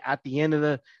then at the end of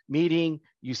the meeting,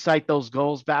 you cite those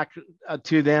goals back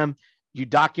to them, you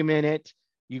document it,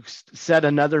 you set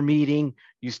another meeting,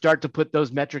 you start to put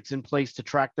those metrics in place to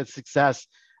track the success.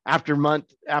 After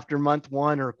month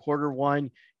one or quarter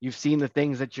one, you've seen the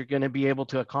things that you're going to be able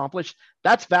to accomplish.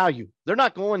 That's value. They're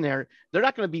not going there. They're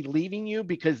not going to be leaving you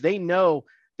because they know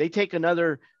they take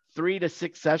another 3 to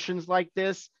 6 sessions like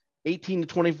this, 18 to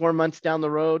 24 months down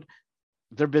the road,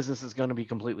 their business is going to be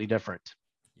completely different.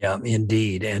 Yeah,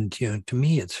 indeed. And, to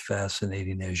me, it's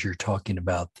fascinating as you're talking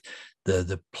about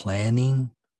the planning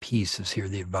pieces here,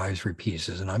 the advisory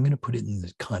pieces, and I'm going to put it in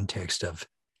the context of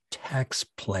tax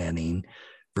planning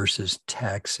versus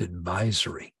tax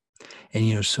advisory.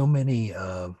 And, so many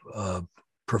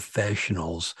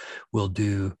professionals will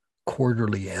do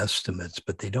quarterly estimates,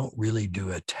 but they don't really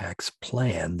do a tax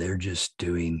plan. They're just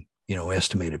doing,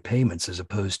 estimated payments, as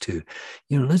opposed to,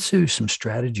 let's do some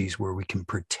strategies where we can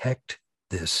protect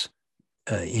this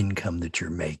income that you're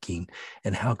making,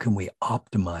 and how can we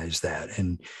optimize that?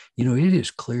 And, it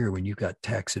is clear when you've got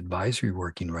tax advisory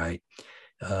working right,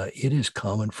 it is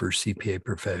common for CPA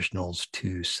professionals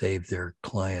to save their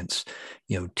clients,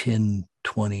 10,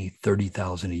 20,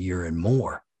 30,000 a year and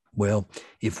more. Well,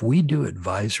 if we do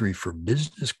advisory for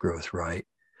business growth right,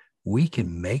 we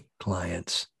can make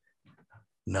clients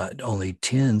not only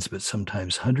tens, but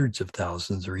sometimes hundreds of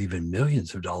thousands or even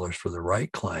millions of dollars for the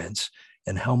right clients.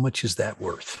 And how much is that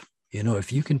worth?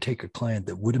 If you can take a client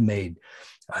that would have made,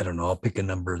 I don't know, I'll pick a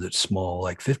number that's small,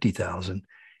 like 50,000,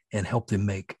 and help them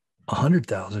make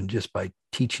 100,000 just by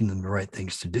teaching them the right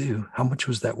things to do, how much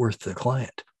was that worth to the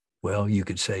client? Well, you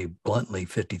could say bluntly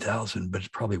 50,000, but it's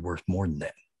probably worth more than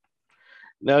that.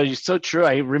 No, you're so true.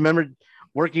 I remember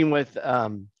working with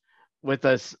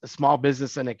a small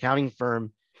business and accounting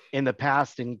firm in the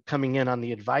past and coming in on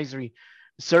the advisory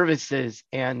services.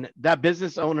 And that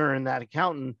business owner and that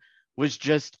accountant was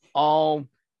just all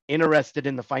interested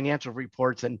in the financial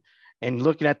reports and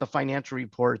looking at the financial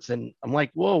reports. And I'm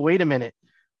like, whoa, wait a minute.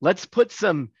 Let's put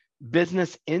some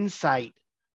business insight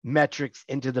metrics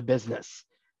into the business.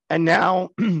 And now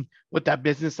what that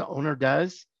business owner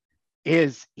does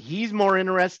is he's more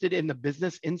interested in the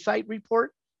business insight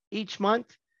report each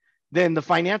month than the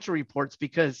financial reports,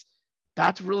 because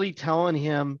that's really telling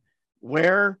him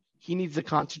where he needs to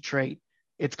concentrate.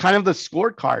 It's kind of the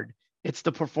scorecard. It's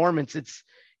the performance.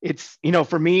 It's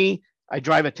for me, I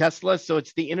drive a Tesla, so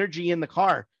it's the energy in the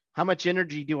car. How much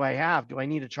energy do I have? Do I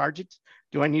need to charge it?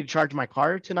 Do I need to charge my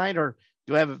car tonight, or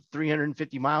do I have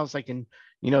 350 miles I can,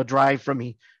 drive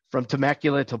from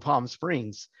Temecula to Palm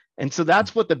Springs? And so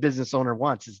that's what the business owner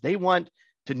wants, is they want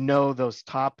to know those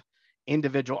top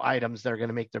individual items that are going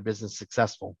to make their business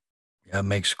successful. Yeah, it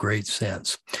makes great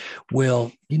sense.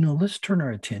 Well, let's turn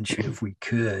our attention, if we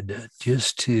could,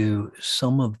 just to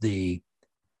some of the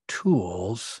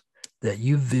tools that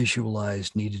you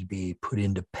visualized needed to be put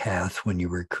into Path when you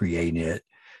were creating it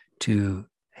to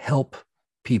help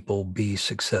people be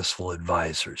successful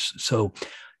advisors. So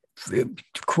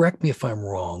correct me if I'm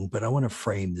wrong, but I want to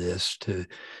frame this to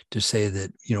say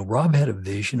that, Rob had a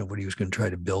vision of what he was going to try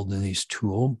to build in these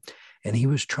tools, and he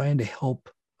was trying to help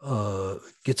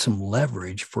get some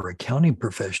leverage for accounting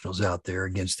professionals out there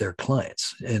against their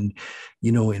clients. And,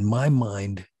 in my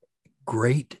mind,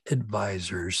 great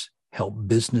advisors help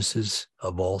businesses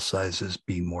of all sizes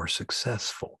be more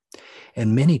successful.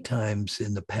 And many times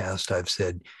in the past, I've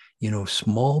said,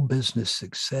 small business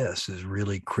success is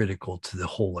really critical to the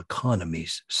whole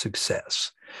economy's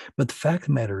success. But the fact of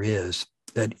the matter is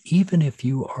that even if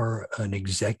you are an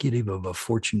executive of a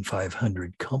Fortune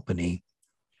 500 company,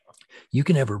 you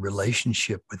can have a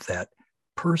relationship with that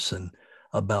person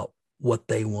about what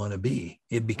they want to be.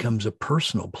 It becomes a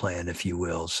personal plan, if you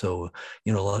will. So,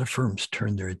 a lot of firms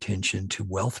turn their attention to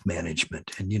wealth management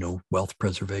and, wealth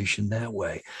preservation that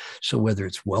way. So whether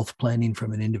it's wealth planning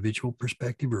from an individual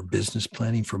perspective or business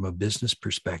planning from a business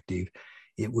perspective,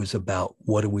 it was about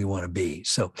what do we want to be.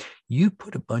 So you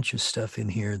put a bunch of stuff in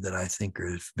here that I think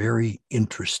is very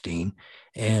interesting.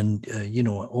 And,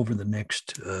 over the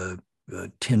next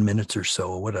 10 minutes or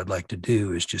so, what I'd like to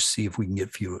do is just see if we can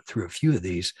get through a few of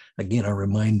these. Again, I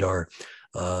remind our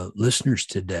listeners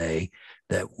today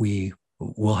that we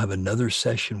will have another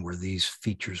session where these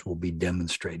features will be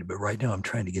demonstrated. But right now I'm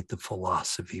trying to get the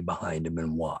philosophy behind them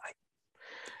and why.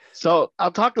 So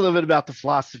I'll talk a little bit about the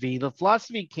philosophy. The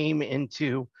philosophy came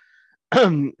into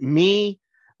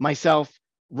myself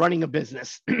running a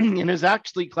business, and it was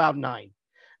actually Cloud9.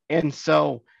 And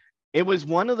so it was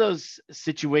one of those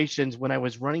situations when I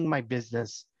was running my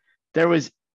business, there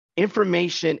was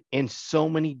information in so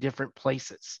many different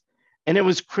places, and it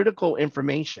was critical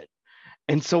information.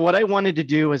 And so what I wanted to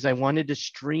do is I wanted to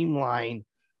streamline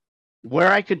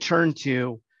where I could turn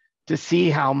to see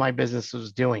how my business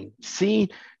was doing,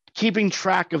 keeping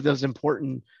track of those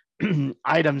important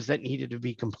items that needed to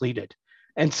be completed.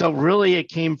 And so really it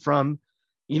came from,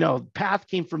 Path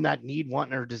came from that need,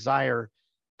 want, or desire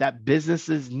that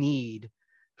businesses need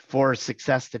for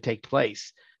success to take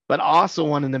place. But also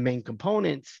one of the main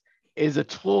components is a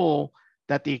tool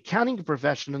that the accounting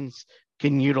professionals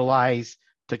can utilize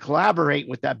to collaborate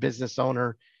with that business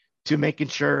owner to making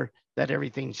sure that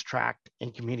everything's tracked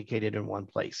and communicated in one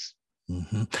place.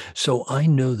 Mm-hmm. So I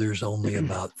know there's only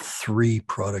about 3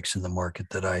 products in the market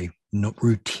that I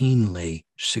routinely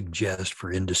suggest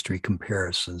for industry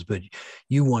comparisons, but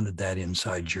you wanted that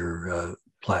inside your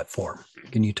platform.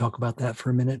 Can you talk about that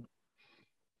for a minute?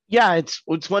 Yeah,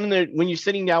 it's one of the, when you're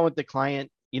sitting down with the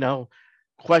client,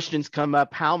 questions come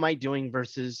up. How am I doing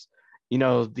versus,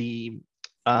 the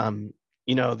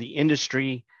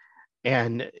industry?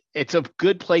 And it's a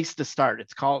good place to start.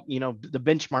 It's called, the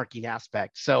benchmarking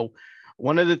aspect. So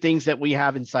one of the things that we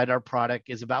have inside our product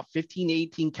is about 15,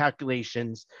 18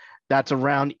 calculations that's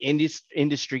around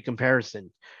industry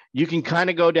comparison. You can kind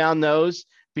of go down those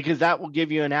because that will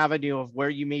give you an avenue of where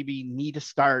you maybe need to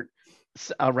start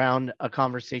around a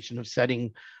conversation of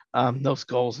setting those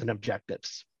goals and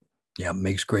objectives. Yeah, it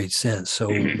makes great sense.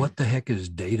 So what the heck is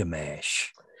Data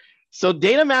Mash? So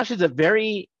Data Mash is a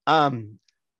very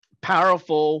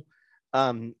powerful,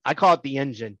 I call it the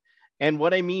engine. And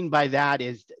what I mean by that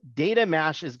is Data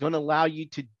Mash is going to allow you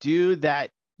to do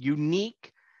that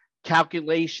unique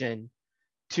calculation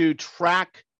to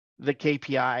track the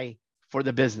KPI for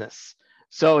the business.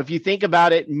 So if you think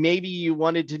about it, maybe you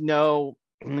wanted to know,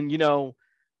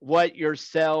 what your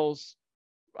sales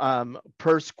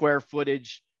per square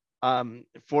footage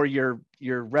for your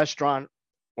restaurant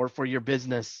or for your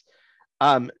business.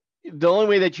 The only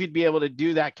way that you'd be able to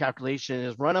do that calculation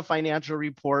is run a financial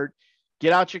report,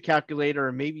 get out your calculator,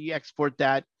 or maybe export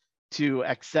that to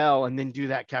Excel and then do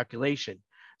that calculation.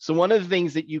 So one of the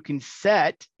things that you can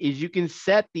set is you can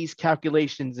set these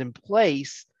calculations in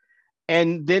place,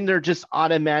 and then they're just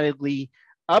automatically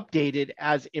updated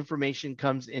as information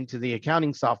comes into the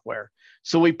accounting software.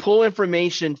 So we pull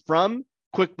information from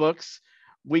QuickBooks.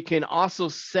 We can also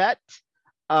set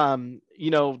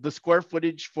the square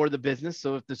footage for the business.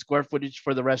 So if the square footage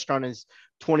for the restaurant is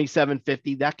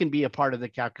 2,750, that can be a part of the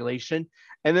calculation.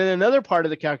 And then another part of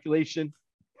the calculation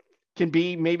can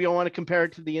be, maybe I want to compare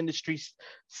it to the industry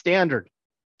standard.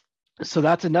 So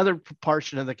that's another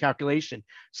portion of the calculation.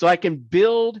 So I can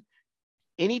build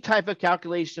any type of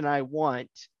calculation I want,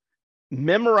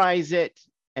 memorize it,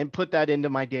 and put that into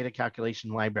my data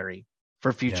calculation library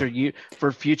for future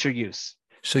use.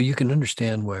 So you can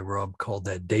understand why Rob called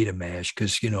that Data Mash,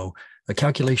 because a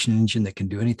calculation engine that can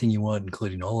do anything you want,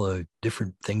 including all the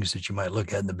different things that you might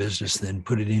look at in the business, then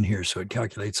put it in here so it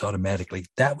calculates automatically.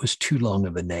 That was too long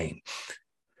of a name.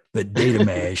 But Data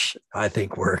Mash, I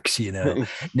think, works,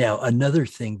 Now, another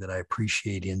thing that I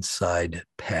appreciate inside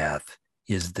Path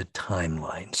is the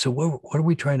timeline. So what are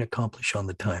we trying to accomplish on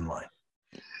the timeline?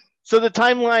 So the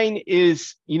timeline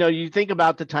is, you think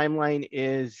about the timeline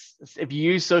is, if you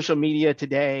use social media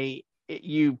today,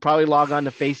 you probably log on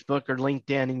to Facebook or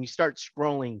LinkedIn and you start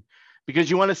scrolling because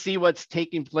you want to see what's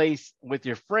taking place with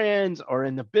your friends or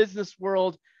in the business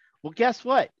world. Well, guess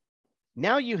what?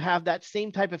 Now you have that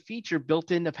same type of feature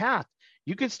built into Path.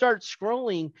 You can start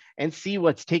scrolling and see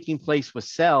what's taking place with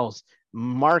sales,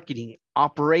 marketing,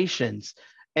 operations,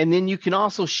 and then you can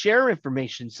also share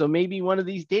information. So maybe one of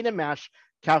these data mash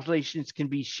calculations can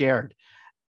be shared.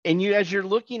 And as you're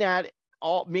looking at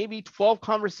maybe 12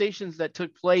 conversations that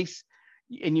took place,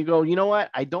 and you go, you know what?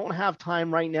 I don't have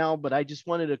time right now, but I just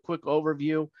wanted a quick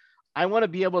overview. I want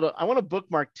to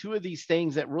bookmark 2 of these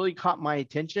things that really caught my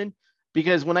attention.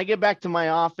 Because when I get back to my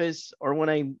office or when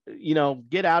I,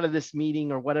 get out of this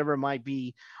meeting or whatever it might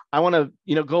be, I want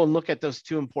to, go and look at those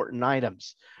 2 important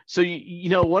items. So,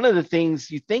 one of the things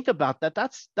you think about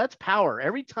that's power.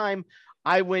 Every time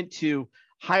I went to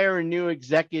hire a new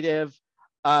executive,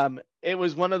 it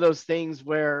was one of those things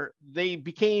where they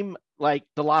became like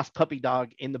the lost puppy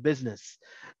dog in the business.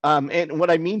 And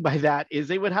what I mean by that is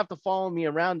they would have to follow me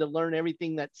around to learn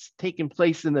everything that's taken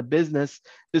place in the business,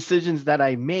 decisions that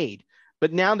I made.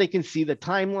 But now they can see the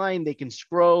timeline, they can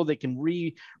scroll, they can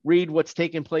read what's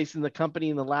taken place in the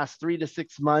company in the last 3 to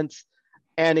 6 months.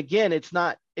 And again, it's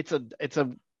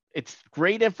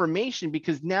great information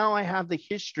because now I have the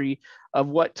history of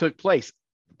what took place.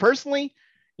 Personally,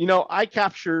 I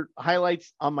capture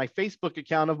highlights on my Facebook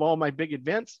account of all my big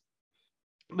events.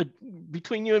 But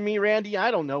between you and me, Randy, I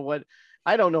don't know where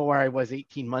I was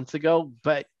 18 months ago.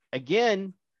 But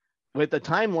again, with the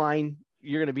timeline,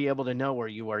 you're going to be able to know where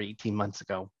you were 18 months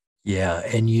ago. Yeah.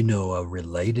 And a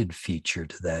related feature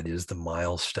to that is the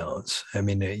milestones. I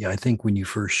mean, I think when you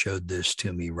first showed this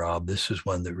to me, Rob, this is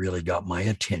one that really got my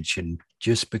attention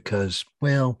just because,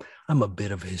 well, I'm a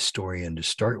bit of a historian to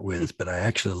start with, but I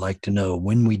actually like to know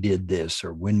when we did this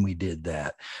or when we did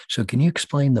that. So can you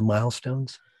explain the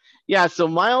milestones? Yeah. So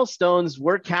milestones,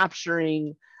 we're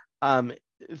capturing, we're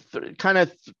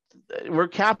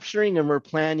capturing and we're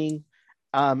planning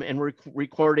and we're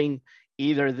recording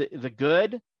either the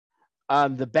good,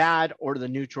 the bad, or the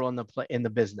neutral in the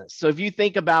business. So if you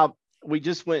think about, we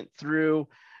just went through,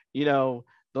 the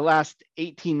last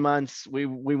 18 months, we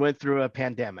went through a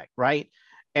pandemic, right?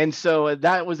 And so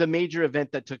that was a major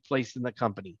event that took place in the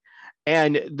company.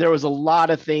 And there was a lot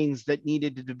of things that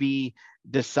needed to be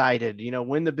decided,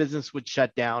 when the business would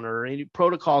shut down or any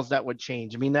protocols that would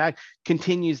change. I mean, that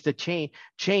continues to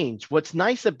change. What's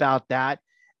nice about that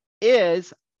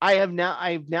is I've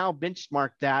now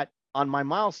benchmarked that on my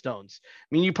milestones.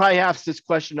 I mean, you probably ask this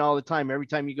question all the time. Every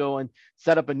time you go and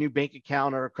set up a new bank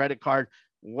account or a credit card,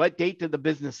 what date did the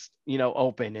business,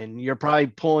 open? And you're probably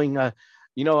pulling a,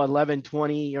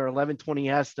 1120 or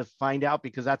 1120S to find out,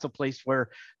 because that's a place where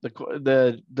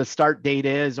the start date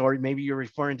is, or maybe you're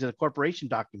referring to the corporation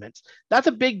documents. That's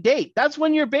a big date. That's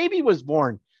when your baby was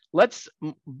born. Let's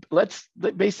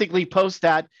basically post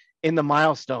that in the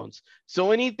milestones.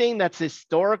 So anything that's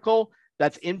historical,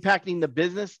 that's impacting the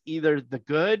business, either the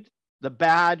good, the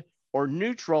bad, or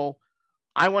neutral,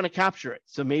 I want to capture it.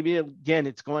 So maybe again,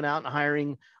 it's going out and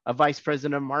hiring a vice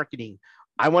president of marketing.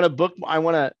 I want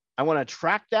to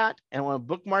track that and I want to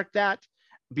bookmark that,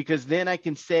 because then I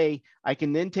can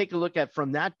then take a look at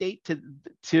from that date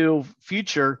to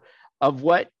future of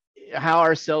how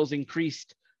our sales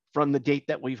increased from the date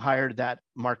that we've hired that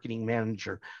marketing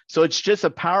manager. So it's just a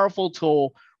powerful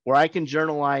tool where I can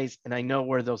journalize and I know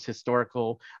where those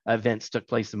historical events took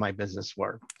place in my business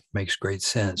were. Makes great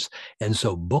sense. And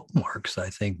so bookmarks, I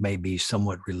think, may be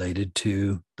somewhat related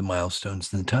to the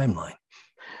milestones in the timeline.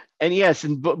 And yes,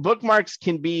 and bookmarks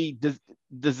can be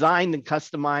designed and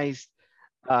customized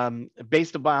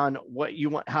based upon what you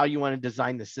want, how you want to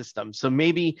design the system. So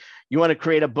maybe you want to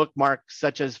create a bookmark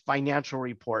such as financial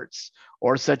reports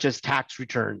or such as tax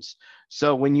returns.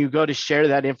 So when you go to share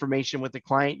that information with the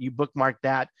client, you bookmark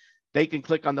that. They can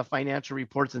click on the financial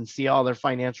reports and see all their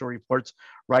financial reports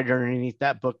right underneath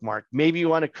that bookmark. Maybe you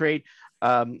want to create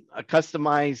a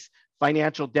customized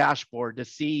financial dashboard to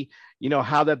see,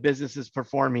 how the business is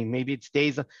performing. Maybe it's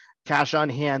days of cash on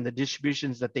hand, the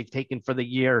distributions that they've taken for the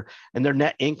year, and their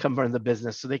net income from the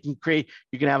business. So you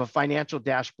can have a financial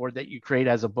dashboard that you create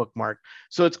as a bookmark.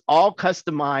 So it's all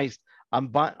customized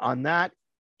on that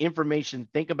information.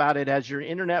 Think about it as your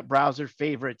internet browser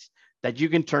favorites that you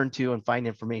can turn to and find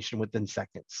information within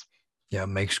seconds. Yeah, it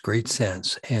makes great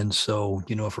sense. And so,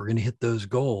 if we're going to hit those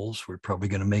goals, we're probably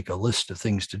going to make a list of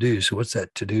things to do. So what's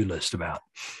that to-do list about?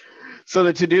 So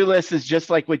the to-do list is just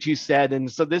like what you said. And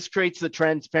so this creates the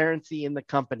transparency in the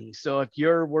company. So if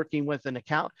you're working with an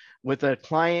account, with a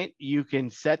client, you can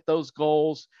set those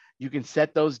goals. You can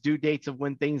set those due dates of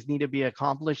when things need to be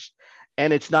accomplished.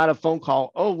 And it's not a phone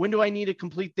call. Oh, when do I need to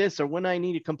complete this? Or when do I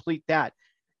need to complete that?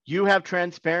 You have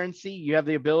transparency. You have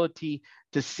the ability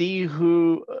to see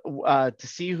whose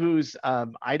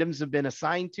items have been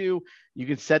assigned to. You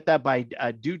can set that by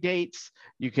due dates.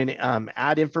 You can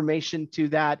add information to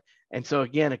that. And so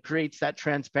again, it creates that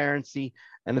transparency,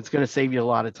 and it's going to save you a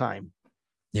lot of time.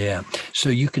 Yeah. So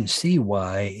you can see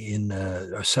why in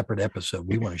a separate episode,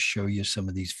 we want to show you some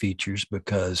of these features,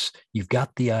 because you've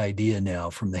got the idea now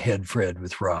from the head Fred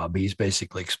with Rob. He's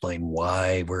basically explained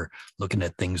why we're looking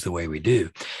at things the way we do.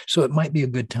 So it might be a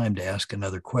good time to ask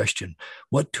another question.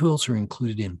 What tools are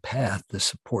included in PATH to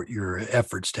support your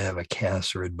efforts to have a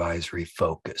CAS or advisory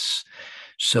focus?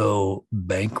 So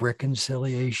bank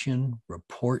reconciliation,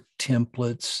 report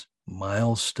templates,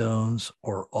 milestones,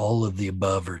 or all of the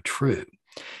above are true.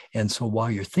 And so while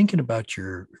you're thinking about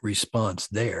your response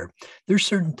there's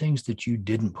certain things that you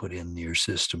didn't put in your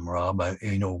system, Rob.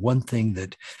 One thing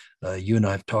that you and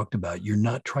I have talked about, you're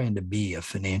not trying to be a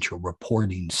financial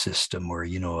reporting system or,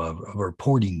 a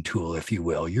reporting tool, if you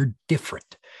will. You're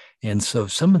different. And so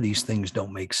some of these things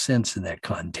don't make sense in that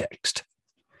context.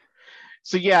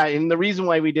 So yeah, and the reason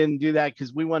why we didn't do that,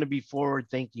 because we want to be forward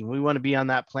thinking. We want to be on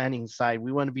that planning side.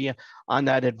 We want to be on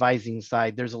that advising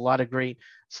side. There's a lot of great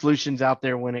solutions out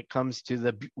there when it comes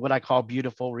to what I call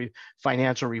beautiful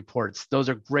financial reports. Those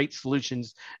are great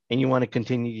solutions, and you want to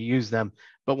continue to use them.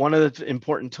 But one of the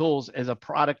important tools is a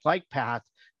product like PATH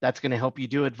that's going to help you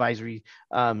do advisory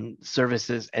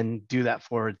services and do that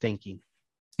forward thinking.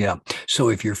 Yeah. So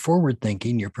if you're forward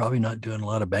thinking, you're probably not doing a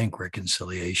lot of bank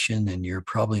reconciliation, and you're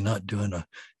probably not doing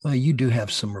you do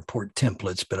have some report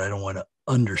templates, but I don't want to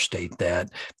understate that.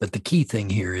 But the key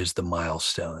thing here is the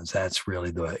milestones. That's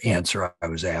really the answer I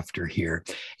was after here,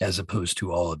 as opposed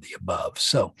to all of the above.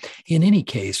 So in any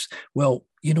case, well,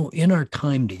 in our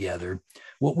time together,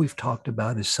 what we've talked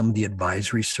about is some of the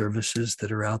advisory services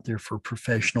that are out there for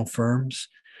professional firms,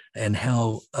 and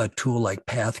how a tool like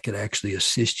PATH could actually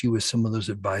assist you with some of those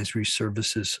advisory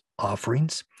services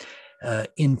offerings.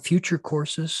 In future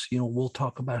courses, we'll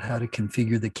talk about how to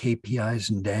configure the KPIs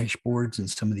and dashboards and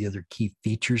some of the other key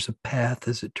features of PATH,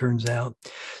 as it turns out.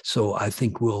 So I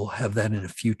think we'll have that in a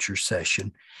future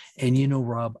session. And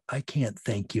Rob, I can't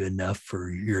thank you enough for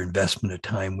your investment of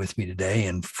time with me today.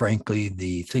 And frankly,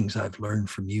 the things I've learned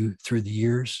from you through the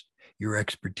years, your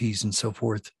expertise and so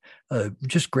forth,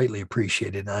 just greatly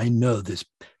appreciated. And I know this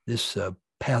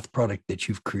PATH product that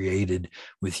you've created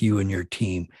with you and your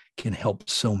team can help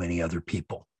so many other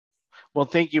people. Well,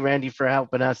 thank you, Randy, for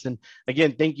helping us. And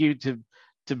again, thank you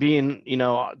to being,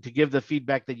 to give the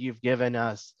feedback that you've given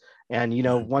us. And,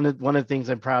 one of the things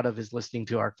I'm proud of is listening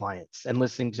to our clients and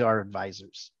listening to our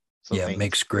advisors. So yeah, thanks. It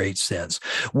makes great sense.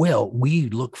 Well, we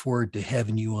look forward to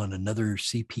having you on another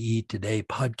CPE Today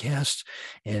podcast.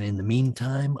 And in the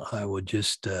meantime, I would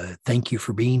just thank you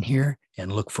for being here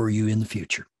and look for you in the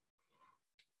future.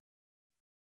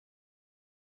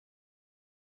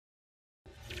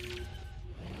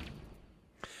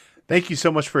 Thank you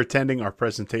so much for attending our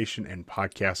presentation and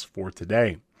podcast for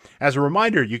today. As a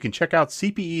reminder, you can check out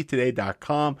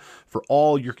cpetoday.com for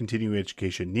all your continuing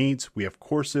education needs. We have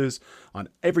courses on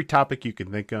every topic you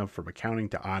can think of, from accounting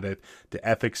to audit to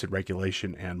ethics and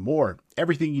regulation and more.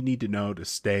 Everything you need to know to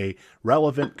stay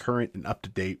relevant, current, and up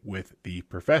to date with the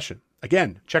profession.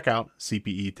 Again, check out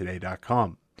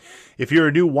cpetoday.com. If you're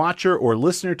a new watcher or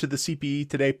listener to the CPE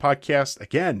Today podcast,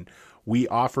 again, we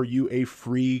offer you a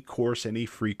free course and a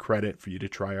free credit for you to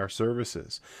try our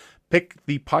services. Pick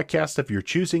the podcast of your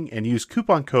choosing and use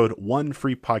coupon code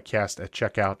ONEFREEPODCAST at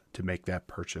checkout to make that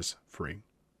purchase free.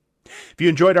 If you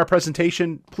enjoyed our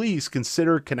presentation, please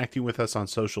consider connecting with us on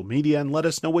social media and let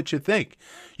us know what you think.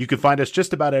 You can find us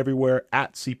just about everywhere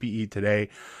at CPE Today,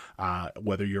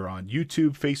 whether you're on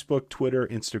YouTube, Facebook, Twitter,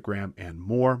 Instagram, and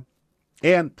more.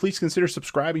 And please consider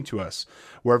subscribing to us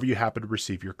wherever you happen to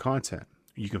receive your content.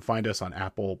 You can find us on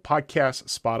Apple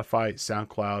Podcasts, Spotify,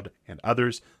 SoundCloud, and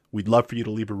others. We'd love for you to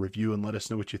leave a review and let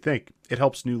us know what you think. It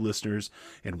helps new listeners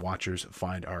and watchers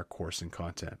find our course and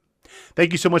content.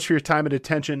 Thank you so much for your time and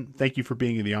attention. Thank you for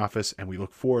being in the office, and we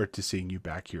look forward to seeing you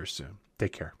back here soon.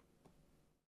 Take care.